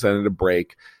always represented a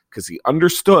break because he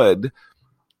understood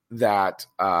that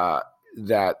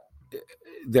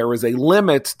there is a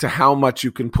limit to how much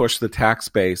you can push the tax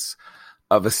base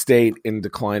of a state in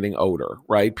declining odor,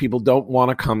 right? People don't want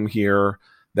to come here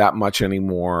that much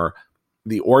anymore.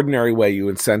 The ordinary way you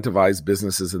incentivize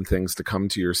businesses and things to come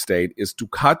to your state is to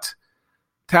cut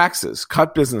taxes,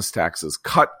 cut business taxes,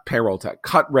 cut payroll tax,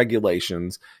 cut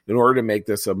regulations in order to make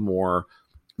this a more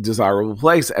desirable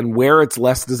place. And where it's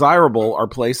less desirable are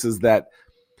places that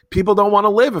people don't want to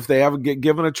live if they haven't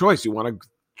given a choice. You want to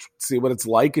see what it's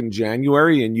like in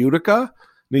January in Utica,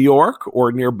 New York,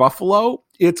 or near Buffalo.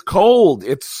 It's cold.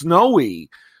 It's snowy.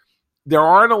 There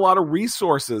aren't a lot of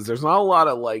resources. There's not a lot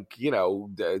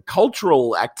of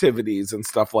cultural activities and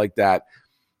stuff like that.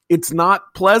 It's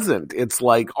not pleasant. It's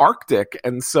like Arctic.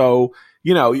 And so,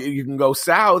 you can go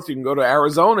south, you can go to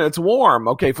Arizona. It's warm.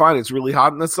 Okay, fine. It's really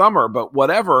hot in the summer, but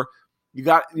whatever.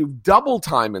 You've double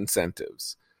time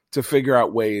incentives to figure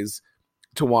out ways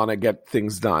to want to get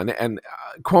things done. And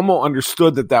Cuomo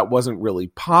understood that wasn't really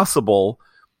possible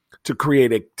to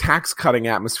create a tax-cutting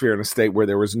atmosphere in a state where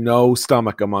there was no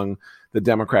stomach among the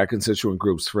Democrat constituent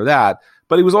groups for that.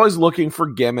 But he was always looking for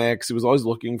gimmicks. He was always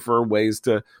looking for ways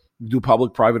to do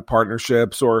public-private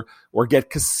partnerships or get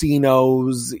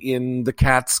casinos in the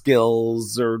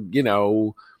Catskills or,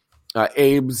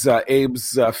 Abe's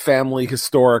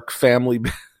historic family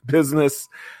business,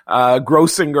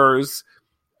 Grossinger's,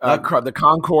 the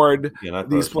Concord,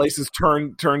 these places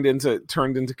turned into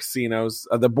casinos.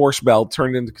 The Borscht Belt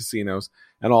turned into casinos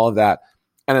and all of that.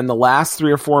 And in the last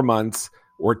 3 or 4 months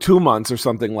or 2 months or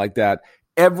something like that,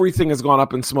 everything has gone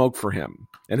up in smoke for him.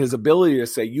 And his ability to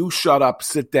say, you shut up,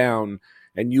 sit down,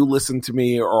 and you listen to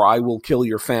me or I will kill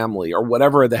your family or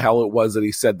whatever the hell it was that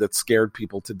he said that scared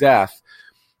people to death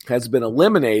has been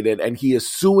eliminated, and he is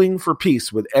suing for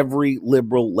peace with every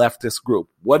liberal leftist group.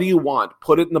 What do you want?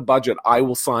 Put it in the budget. I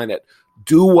will sign it.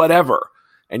 Do whatever.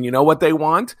 And you know what they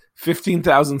want?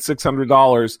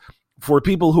 $15,600 for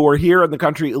people who are here in the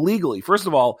country illegally. First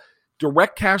of all,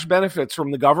 direct cash benefits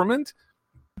from the government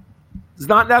is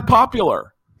not that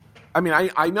popular. I mean,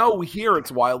 I know here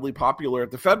it's wildly popular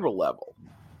at the federal level.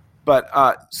 But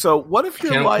so what if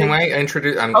you're can I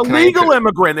introduce a legal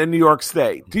immigrant in New York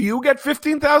State? Do you get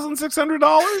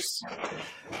 $15,600?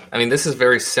 I mean, this is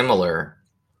very similar.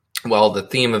 Well, the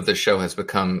theme of the show has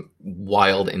become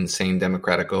wild, insane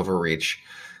Democratic overreach.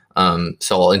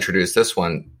 So I'll introduce this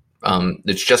one.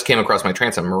 It just came across my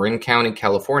transom. Marin County,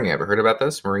 California. Ever heard about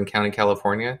this? Marin County,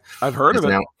 California. I've heard of it.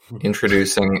 Now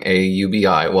introducing a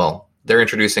UBI. Well, they're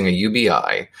introducing a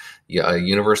UBI, a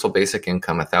universal basic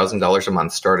income, $1,000 a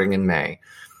month starting in May,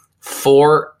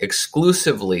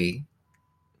 exclusively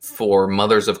for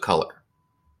mothers of color.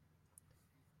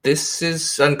 This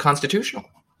is unconstitutional.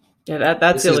 Yeah,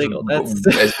 that's illegal. That's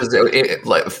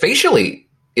facially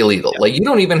illegal. Yeah. Like, you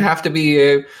don't even have to be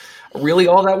a really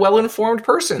all that well-informed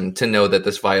person to know that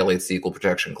this violates the Equal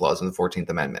Protection Clause in the 14th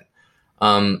Amendment.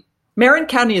 Marin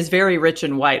County is very rich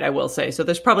and white, I will say. So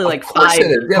there's probably like 5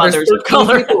 mothers of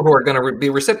color people who are going to be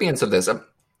recipients of this.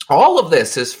 All of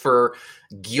this is for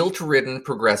guilt-ridden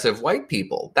progressive white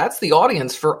people. That's the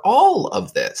audience for all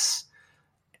of this.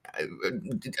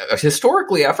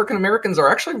 Historically, African Americans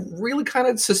are actually really kind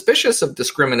of suspicious of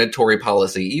discriminatory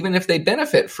policy, even if they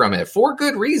benefit from it for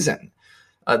good reason.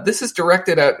 This is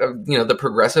directed at the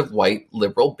progressive white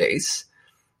liberal base,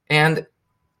 and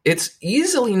it's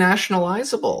easily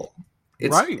nationalizable.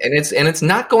 Right. And it's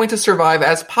not going to survive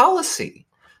as policy.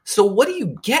 So what do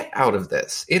you get out of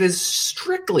this? It is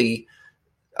strictly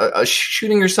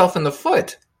shooting yourself in the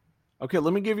foot. Okay,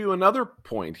 let me give you another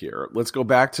point here. Let's go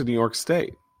back to New York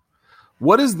State.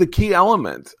 What is the key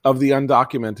element of the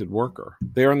undocumented worker?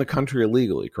 They're in the country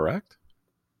illegally, correct?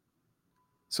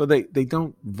 So they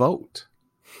don't vote.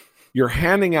 You're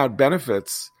handing out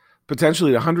benefits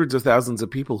potentially to hundreds of thousands of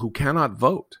people who cannot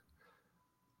vote.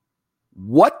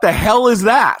 What the hell is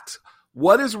that?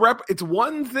 It's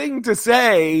one thing to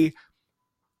say,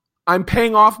 I'm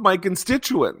paying off my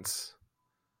constituents,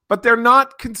 but they're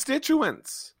not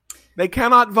constituents. They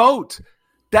cannot vote.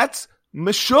 That's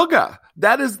meshuggah.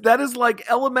 That is like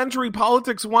elementary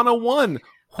politics 101.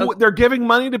 They're giving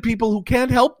money to people who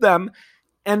can't help them,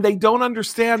 and they don't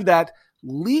understand that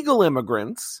legal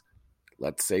immigrants,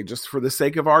 let's say just for the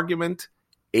sake of argument,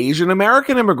 Asian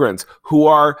American immigrants who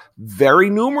are very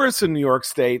numerous in New York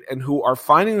State and who are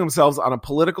finding themselves on a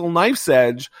political knife's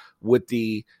edge with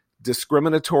the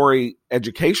discriminatory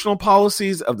educational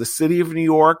policies of the city of New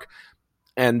York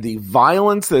and the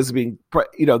violence that is being,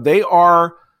 they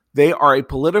are a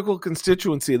political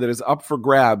constituency that is up for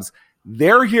grabs.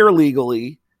 They're here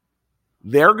legally.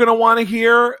 They're going to want to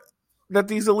hear that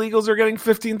these illegals are getting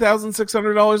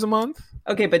 $15,600 a month.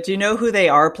 Okay, but do you know who they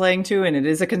are playing to? And it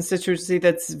is a constituency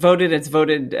that's voted. It's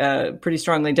voted pretty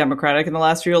strongly Democratic in the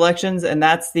last few elections, and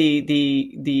that's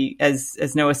the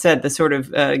as Noah said, the sort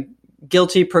of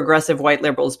guilty progressive white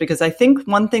liberals. Because I think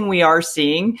one thing we are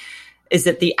seeing is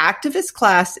that the activist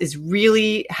class is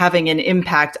really having an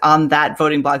impact on that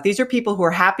voting bloc. These are people who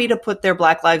are happy to put their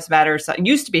Black Lives Matter sign,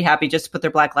 used to be happy just to put their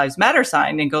Black Lives Matter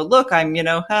sign and go, look, I'm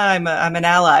an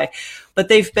ally. But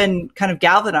they've been kind of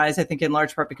galvanized, I think, in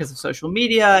large part because of social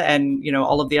media and,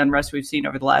 all of the unrest we've seen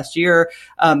over the last year.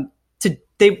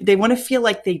 They want to feel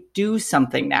like they do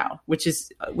something now, which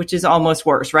is almost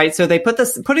worse, right? So they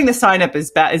putting the sign up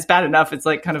is bad enough. It's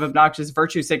like kind of obnoxious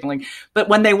virtue signaling. But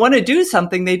when they want to do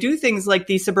something, they do things like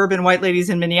the suburban white ladies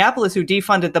in Minneapolis who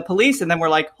defunded the police and then were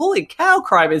like, holy cow,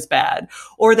 crime is bad.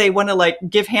 Or they want to like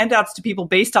give handouts to people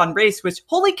based on race, which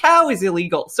holy cow is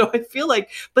illegal. So I feel like,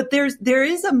 but there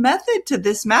is a method to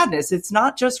this madness. It's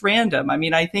not just random. I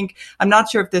mean, I'm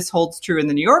not sure if this holds true in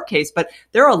the New York case, but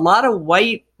there are a lot of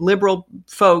white liberal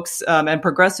folks and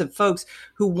progressive folks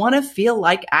who want to feel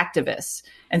like activists.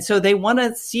 And so they want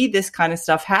to see this kind of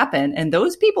stuff happen. And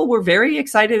those people were very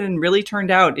excited and really turned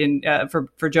out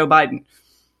for Joe Biden.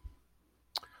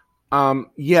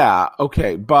 Yeah.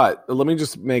 Okay. But let me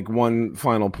just make one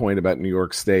final point about New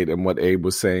York State and what Abe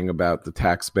was saying about the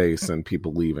tax base and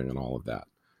people leaving and all of that.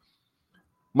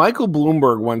 Michael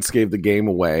Bloomberg once gave the game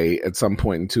away at some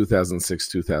point in 2006,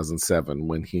 2007,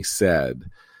 when he said,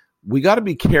 we got to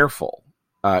be careful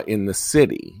in the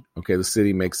city. Okay, the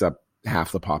city makes up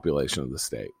half the population of the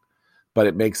state, but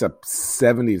it makes up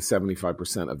 70 to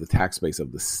 75% of the tax base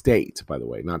of the state, by the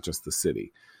way, not just the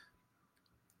city.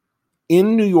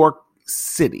 In New York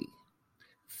City,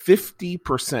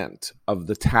 50% of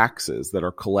the taxes that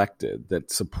are collected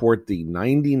that support the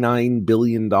 $99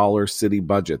 billion city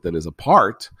budget that is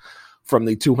apart from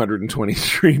the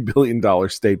 $223 billion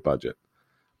state budget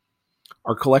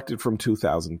are collected from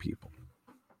 2,000 people.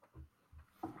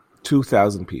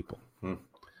 2,000 people. And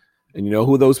you know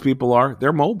who those people are?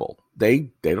 They're mobile. They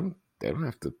don't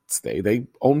have to stay. They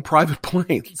own private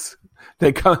planes.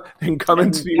 They come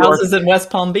into New York. Houses in West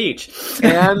Palm Beach.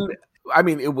 And I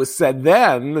mean, it was said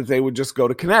then that they would just go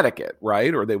to Connecticut,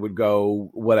 right? Or they would go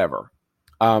whatever.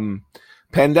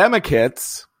 Pandemic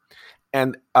hits.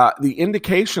 And the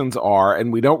indications are,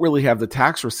 and we don't really have the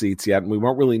tax receipts yet, and we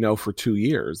won't really know for 2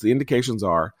 years. The indications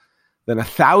are that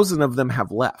 1,000 of them have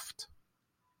left,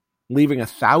 leaving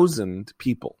 1,000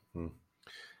 people.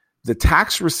 The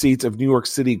tax receipts of New York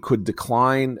City could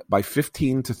decline by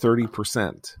 15 to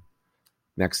 30%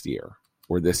 next year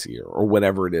or this year or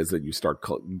whatever it is that you start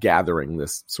gathering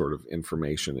this sort of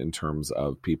information in terms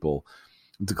of people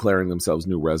declaring themselves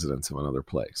new residents of another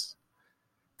place.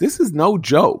 This is no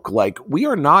joke. Like, you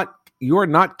are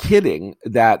not kidding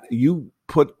that you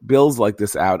put bills like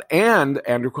this out, and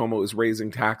Andrew Cuomo is raising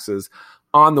taxes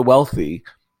on the wealthy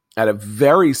at a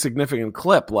very significant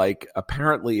clip. Like,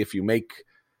 apparently if you make,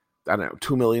 I don't know,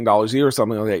 $2 million a year or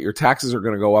something like that, your taxes are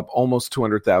going to go up almost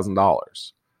 $200,000.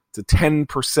 It's a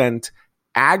 10%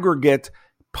 aggregate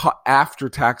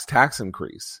after-tax tax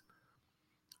increase.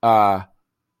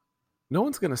 No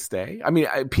one's going to stay. I mean,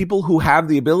 people who have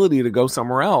the ability to go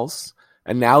somewhere else,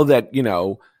 and now that,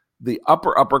 the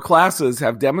upper classes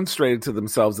have demonstrated to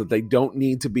themselves that they don't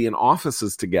need to be in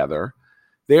offices together,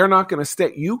 they are not going to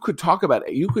stay. You could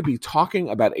be talking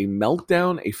about a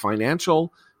meltdown, a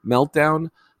financial meltdown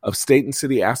of state and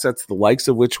city assets, the likes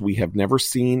of which we have never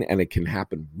seen, and it can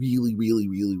happen really, really,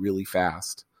 really, really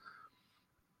fast.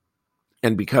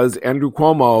 And because Andrew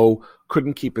Cuomo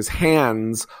couldn't keep his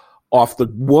hands off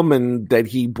the woman that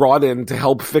he brought in to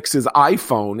help fix his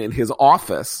iPhone in his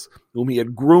office, whom he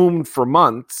had groomed for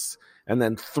months and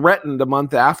then threatened a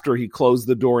month after he closed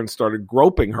the door and started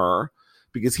groping her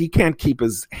because he can't keep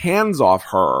his hands off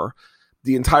her,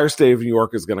 the entire state of New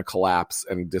York is going to collapse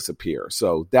and disappear.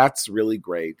 So that's really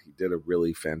great. He did a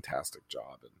really fantastic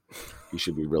job, and he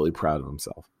should be really proud of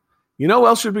himself. You know who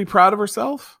else should be proud of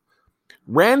herself?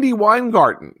 Randi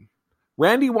Weingarten.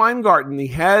 Randi Weingarten, the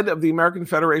head of the American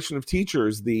Federation of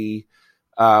Teachers, the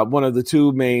one of the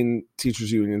two main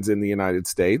teachers unions in the United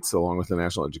States, along with the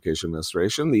National Education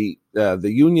Administration, the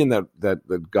union that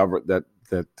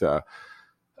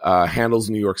handles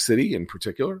New York City in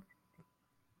particular.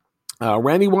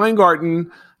 Randi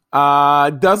Weingarten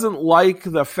doesn't like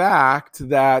the fact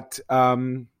that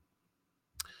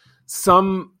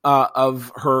some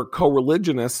of her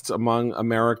co-religionists among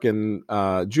American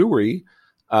Jewry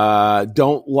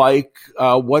don't like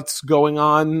what's going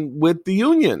on with the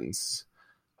unions.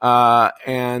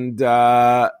 And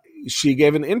she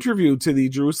gave an interview to the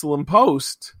Jerusalem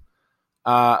Post,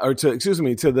 to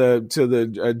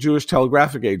the Jewish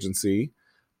Telegraphic Agency,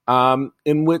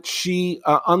 in which she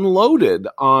unloaded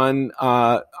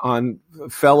on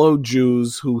fellow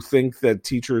Jews who think that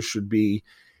teachers should be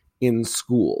in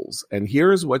schools. And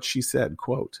here's what she said,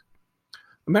 quote,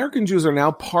 "American Jews are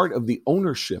now part of the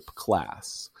ownership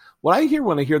class. What I hear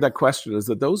when I hear that question is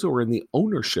that those who are in the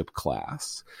ownership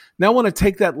class now want to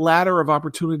take that ladder of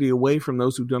opportunity away from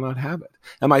those who do not have it.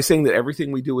 Am I saying that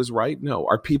everything we do is right? No.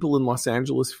 Are people in Los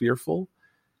Angeles fearful?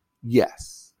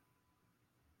 Yes."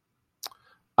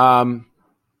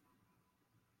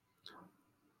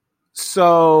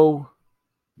 So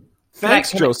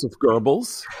thanks, Joseph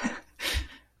Goebbels.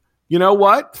 You know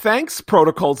what? Thanks,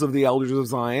 Protocols of the Elders of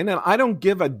Zion. And I don't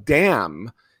give a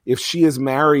damn if she is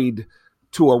married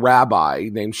to a rabbi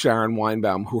named Sharon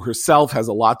Weinbaum, who herself has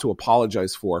a lot to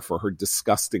apologize for her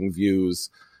disgusting views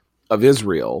of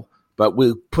Israel. But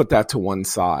we'll put that to one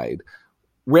side.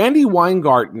 Randi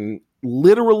Weingarten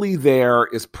literally there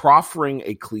is proffering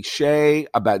a cliche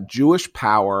about Jewish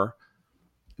power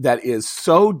that is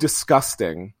so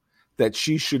disgusting that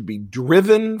she should be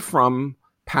driven from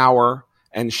power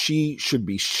and she should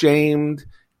be shamed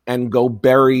and go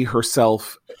bury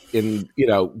herself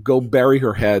go bury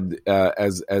her head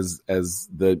as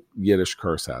the Yiddish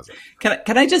curse has it.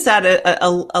 Can I just add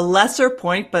a lesser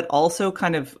point, but also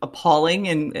kind of appalling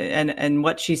and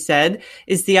what she said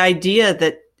is the idea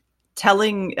that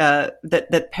telling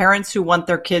that parents who want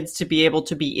their kids to be able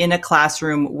to be in a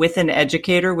classroom with an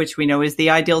educator, which we know is the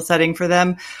ideal setting for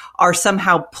them, are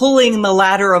somehow pulling the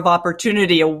ladder of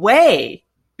opportunity away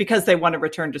because they want to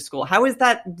return to school. How is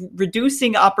that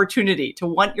reducing opportunity to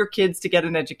want your kids to get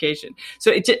an education?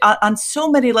 So on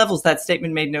so many levels, that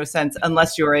statement made no sense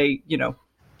unless you're a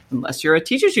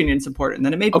teachers union supporter, and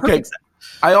then it made perfect sense.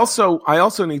 I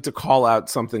also need to call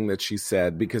out something that she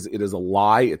said because it is a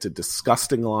lie. It's a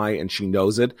disgusting lie, and she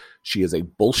knows it. She is a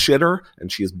bullshitter,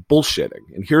 and she is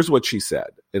bullshitting. And here's what she said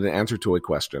in an answer to a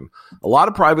question. A lot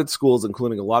of private schools,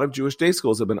 including a lot of Jewish day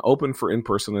schools, have been open for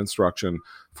in-person instruction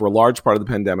for a large part of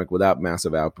the pandemic without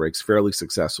massive outbreaks fairly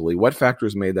successfully. What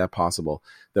factors made that possible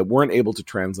that weren't able to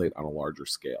translate on a larger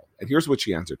scale? And here's what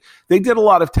she answered. They did a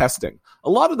lot of testing. A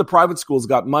lot of the private schools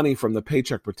got money from the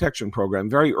Paycheck Protection Program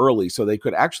very early so they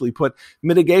could actually put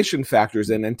mitigation factors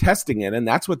in and testing in, and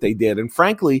that's what they did. And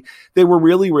frankly, they were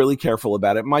really, really careful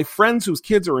about it. My friends whose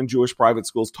kids are in Jewish private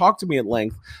schools talked to me at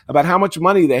length about how much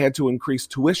money they had to increase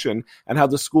tuition and how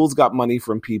the schools got money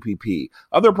from PPP.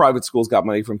 Other private schools got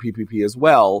money from PPP as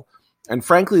well. And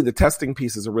frankly, the testing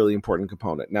piece is a really important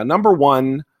component. Now, number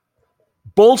one,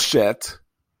 bullshit.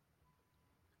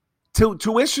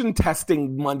 Tuition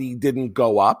testing money didn't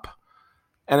go up.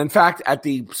 And in fact, at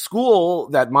the school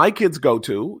that my kids go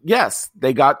to, yes,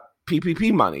 they got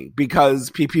PPP money because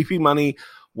PPP money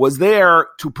was there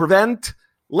to prevent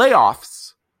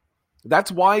layoffs.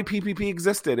 That's why PPP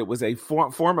existed. It was a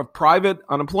form of private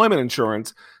unemployment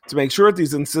insurance to make sure that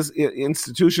these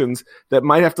institutions that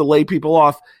might have to lay people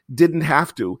off didn't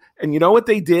have to. And you know what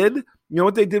they did? You know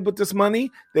what they did with this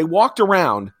money? They walked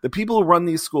around. The people who run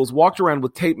these schools walked around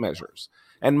with tape measures.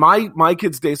 And my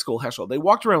kids' day school, Heschel, they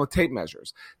walked around with tape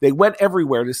measures. They went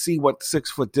everywhere to see what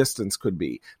 6-foot distance could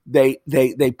be. They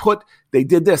did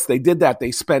this, they did that.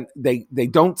 They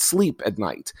don't sleep at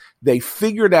night. They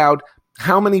figured out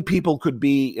how many people could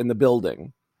be in the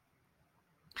building.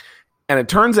 And it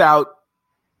turns out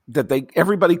that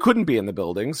everybody couldn't be in the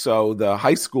building. So the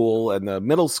high school and the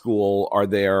middle school are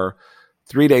there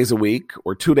 3 days a week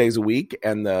or 2 days a week.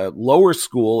 And the lower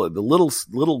school, the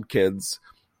little kids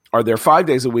are there 5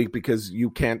 days a week because you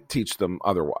can't teach them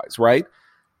otherwise, right?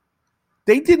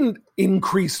 They didn't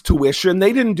increase tuition.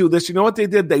 They didn't do this. You know what they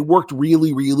did? They worked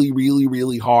really, really, really,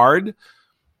 really hard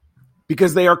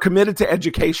because they are committed to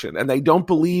education and they don't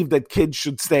believe that kids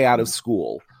should stay out of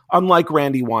school, unlike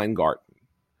Randi Weingarten.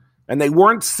 And they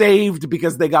weren't saved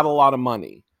because they got a lot of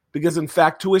money, because in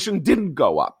fact, tuition didn't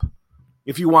go up.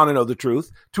 If you want to know the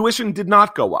truth, tuition did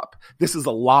not go up. This is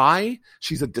a lie.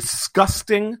 She's a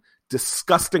disgusting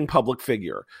public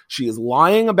figure. She is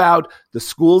lying about the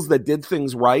schools that did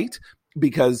things right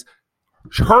because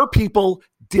her people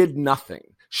did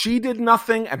nothing. She did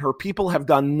nothing, and her people have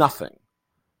done nothing.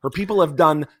 Her people have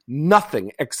done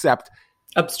nothing except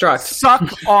obstruct, suck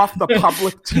off the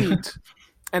public teat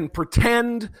and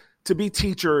pretend to be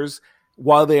teachers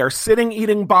while they are sitting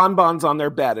eating bonbons on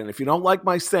their bed. And if you don't like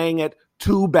my saying it,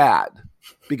 too bad,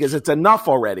 because it's enough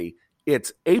already.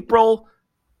 It's April.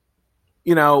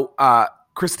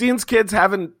 Christine's kids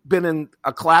haven't been in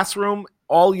a classroom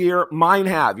all year. Mine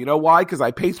have. You know why? Because I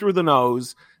pay through the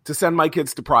nose to send my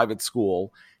kids to private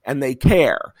school, and they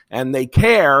care. And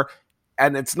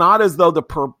it's not as though the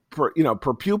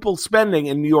per pupil spending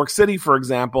in New York City, for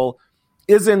example,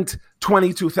 isn't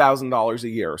 $22,000 a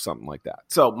year or something like that.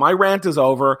 So my rant is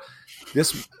over.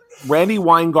 This Randi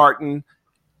Weingarten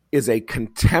is a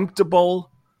contemptible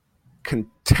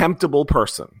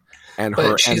person.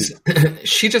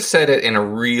 She just said it in a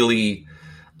really,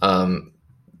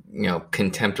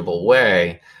 contemptible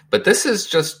way. But this is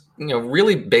just,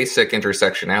 really basic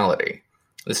intersectionality.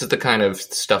 This is the kind of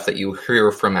stuff that you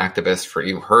hear from activists.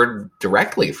 You heard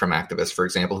directly from activists, for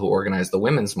example, who organized the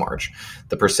Women's March.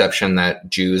 The perception that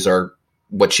Jews are,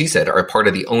 what she said, are a part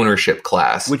of the ownership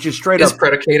class, which is straight up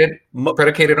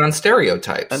predicated on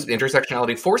stereotypes.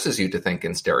 Intersectionality forces you to think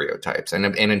in stereotypes and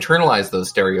internalize those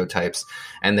stereotypes,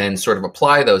 and then sort of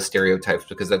apply those stereotypes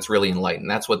because that's really enlightened.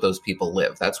 That's what those people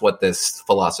live. That's what this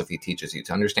philosophy teaches you,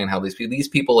 to understand how these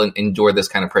people endure this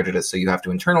kind of prejudice. So you have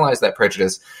to internalize that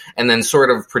prejudice and then sort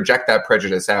of project that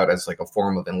prejudice out as like a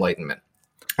form of enlightenment.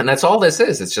 And that's all this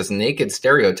is. It's just naked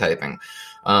stereotyping.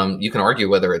 You can argue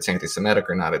whether it's anti-Semitic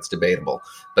or not. It's debatable.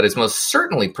 But it's most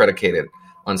certainly predicated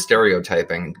on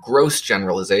stereotyping, gross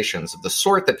generalizations of the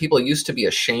sort that people used to be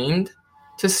ashamed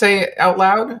to say out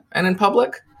loud and in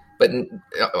public. But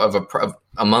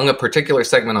among a particular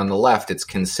segment on the left, it's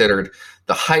considered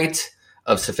the height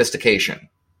of sophistication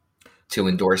to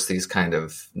endorse these kind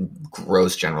of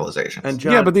gross generalizations. And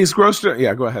John, but these gross, go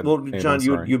ahead. Well, John,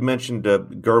 you mentioned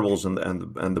Goebbels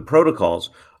and the protocols,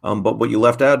 but what you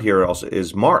left out here also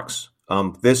is Marx.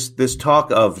 This talk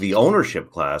of the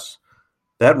ownership class,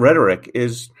 that rhetoric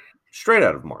is straight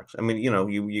out of Marx. I mean,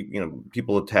 you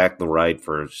people attack the right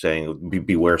for saying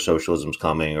beware socialism's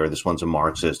coming, or this one's a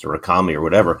Marxist or a commie or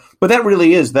whatever. But that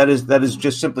really is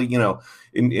just simply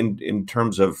in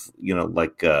terms of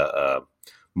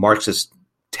Marxist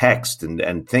text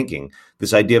and thinking,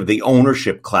 this idea of the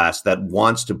ownership class that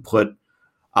wants to put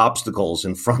obstacles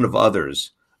in front of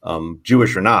others,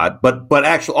 Jewish or not, but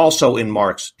actually also in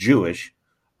Marx Jewish,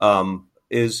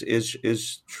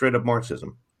 is straight up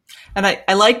Marxism. And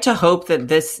I like to hope that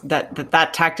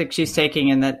that tactic she's taking,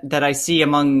 and that I see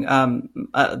among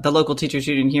the local teachers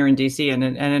union here in DC and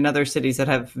in other cities that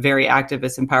have very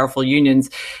activist and powerful unions,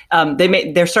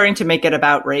 they're starting to make it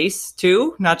about race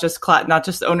too, not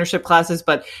just ownership classes.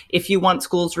 But if you want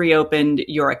schools reopened,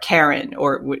 you're a Karen,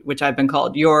 or which I've been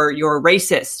called. You're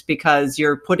racist because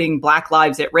you're putting Black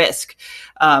lives at risk.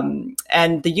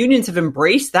 And the unions have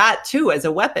embraced that too as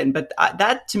a weapon. But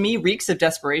that to me reeks of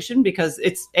desperation, because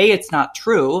it's not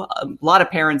true. A lot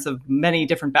of parents of many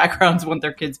different backgrounds want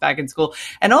their kids back in school.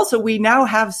 And also we now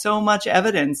have so much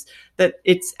evidence that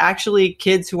it's actually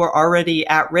kids who are already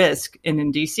at risk. And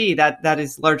in DC, that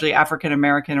is largely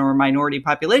African-American or minority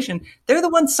population. They're the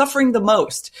ones suffering the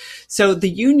most. So the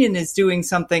union is doing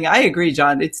something. I agree,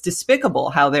 John. It's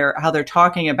despicable how they're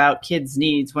talking about kids'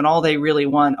 needs when all they really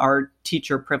want are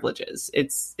teacher privileges.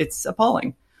 It's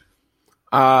appalling.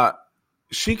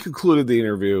 She concluded the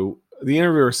interview. The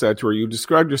interviewer said to her, "You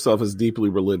described yourself as deeply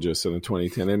religious in a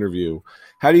 2010 interview.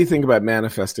 How do you think about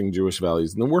manifesting Jewish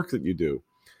values in the work that you do?"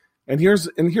 And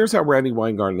here's how Randi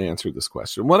Weingarten answered this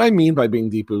question. What I mean by being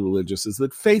deeply religious is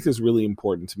that faith is really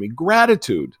important to me.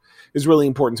 Gratitude is really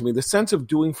important to me. The sense of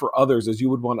doing for others as you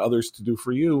would want others to do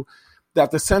for you.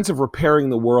 That the sense of repairing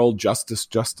the world, justice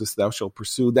thou shalt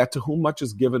pursue, that to whom much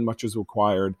is given, much is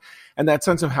required, and that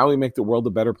sense of how we make the world a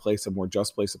better place, a more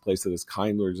just place, a place that is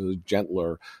kinder, that is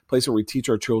gentler, a place where we teach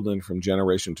our children from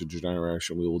generation to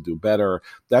generation we will do better.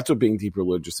 That's what being deep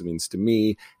religious means to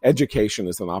me. Education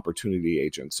is an opportunity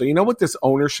agent. So you know what this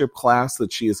ownership class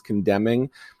that she is condemning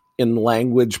in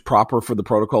language proper for the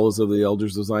protocols of the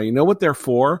elders of Zion, you know what they're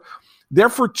for? They're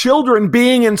for children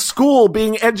being in school,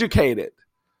 being educated.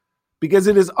 Because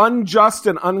it is unjust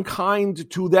and unkind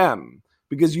to them,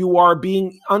 because you are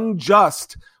being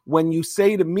unjust when you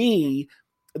say to me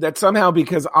that somehow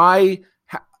because I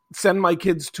send my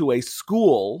kids to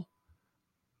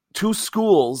two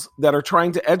schools that are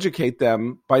trying to educate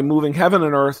them by moving heaven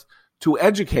and earth to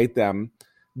educate them,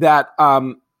 that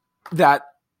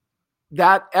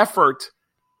effort,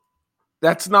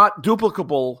 that's not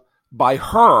duplicable by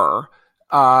her,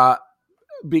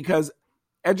 because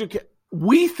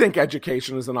we think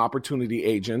education is an opportunity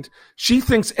agent. She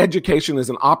thinks education is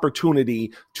an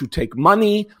opportunity to take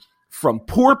money from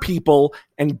poor people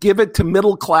and give it to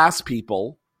middle-class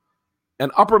people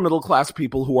and upper middle-class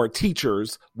people who are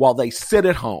teachers while they sit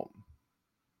at home.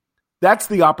 That's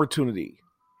the opportunity.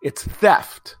 It's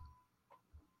theft.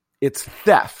 It's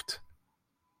theft.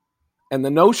 And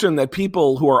the notion that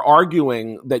people who are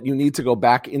arguing that you need to go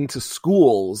back into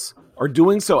schools are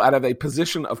doing so out of a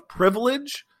position of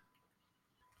privilege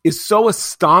is so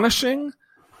astonishing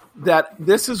that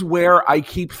this is where I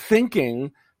keep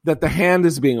thinking that the hand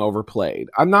is being overplayed.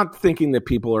 I'm not thinking that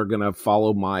people are going to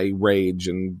follow my rage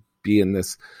and be in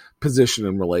this position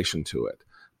in relation to it.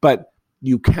 But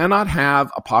you cannot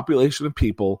have a population of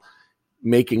people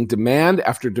making demand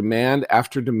after demand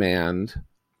after demand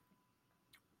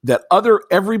that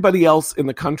everybody else in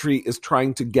the country is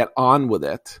trying to get on with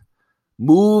it,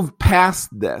 move past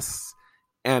this,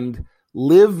 and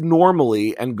live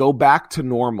normally and go back to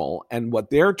normal. And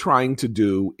what they're trying to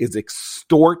do is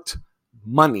extort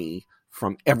money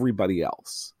from everybody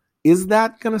else. Is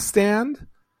that going to stand?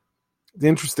 The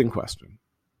interesting question.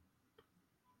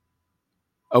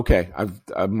 Okay,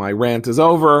 my rant is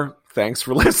over. Thanks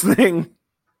for listening.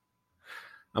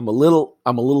 I'm a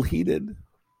little heated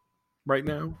right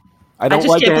now. I just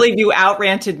can't believe you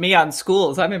out-ranted me on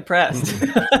schools. I'm impressed.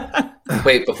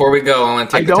 Wait, before we go, I want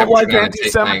to take I don't like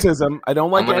anti-Semitism. I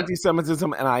don't like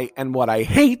anti-Semitism, and what I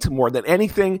hate more than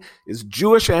anything is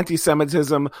Jewish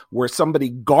anti-Semitism, where somebody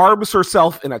garbs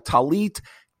herself in a talit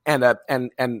and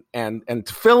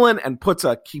tefillin and puts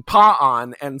a kippah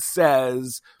on and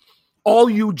says, "All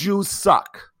you Jews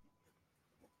suck,"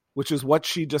 which is what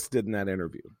she just did in that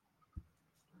interview.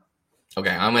 Okay,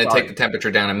 I'm going to take the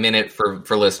temperature down a minute for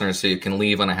listeners so you can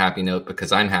leave on a happy note,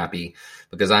 because I'm happy,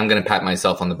 because I'm going to pat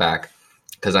myself on the back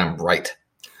because I'm right.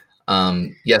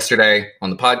 Yesterday on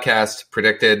the podcast,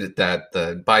 predicted that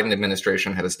the Biden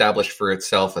administration had established for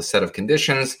itself a set of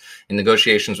conditions in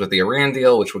negotiations with the Iran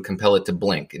deal, which would compel it to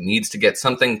blink. It needs to get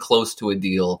something close to a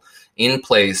deal in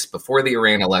place before the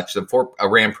Iran election, before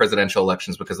Iran presidential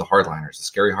elections, because the hardliners, the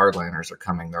scary hardliners are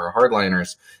coming. There are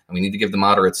hardliners, and we need to give the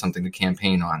moderates something to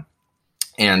campaign on.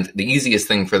 And the easiest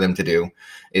thing for them to do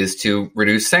is to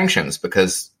reduce sanctions,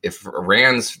 because if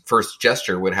Iran's first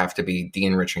gesture would have to be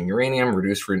de-enriching uranium,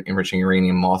 reduce enriching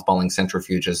uranium, mothballing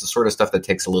centrifuges, the sort of stuff that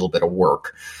takes a little bit of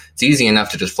work. It's easy enough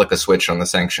to just flick a switch on the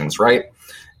sanctions, right?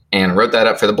 And wrote that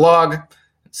up for the blog,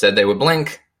 said they would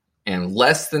blink, and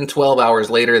less than 12 hours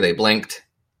later, they blinked.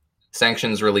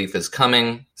 Sanctions relief is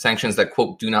coming. Sanctions that,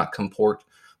 quote, do not comport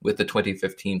with the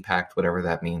 2015 pact, whatever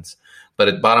that means.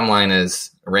 But bottom line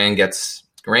is Iran gets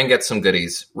some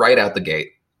goodies right out the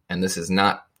gate, and this is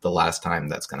not the last time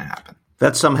that's going to happen.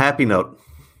 That's some happy note.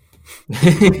 Well,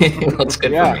 it's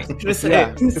good for me.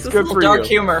 It's good for dark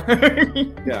you. Humor.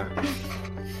 Yeah,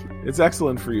 it's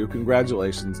excellent for you.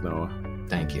 Congratulations, Noah.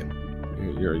 Thank you.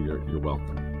 You're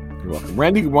welcome. You're welcome.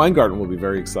 Randy Weingarten will be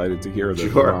very excited to hear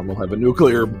that Iran will have a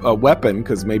nuclear weapon,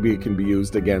 because maybe it can be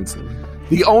used against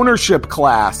the ownership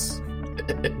class.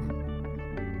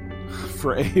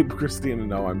 For Abe, Christina,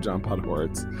 no, I'm John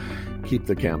Podhoretz. Keep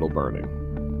the candle burning.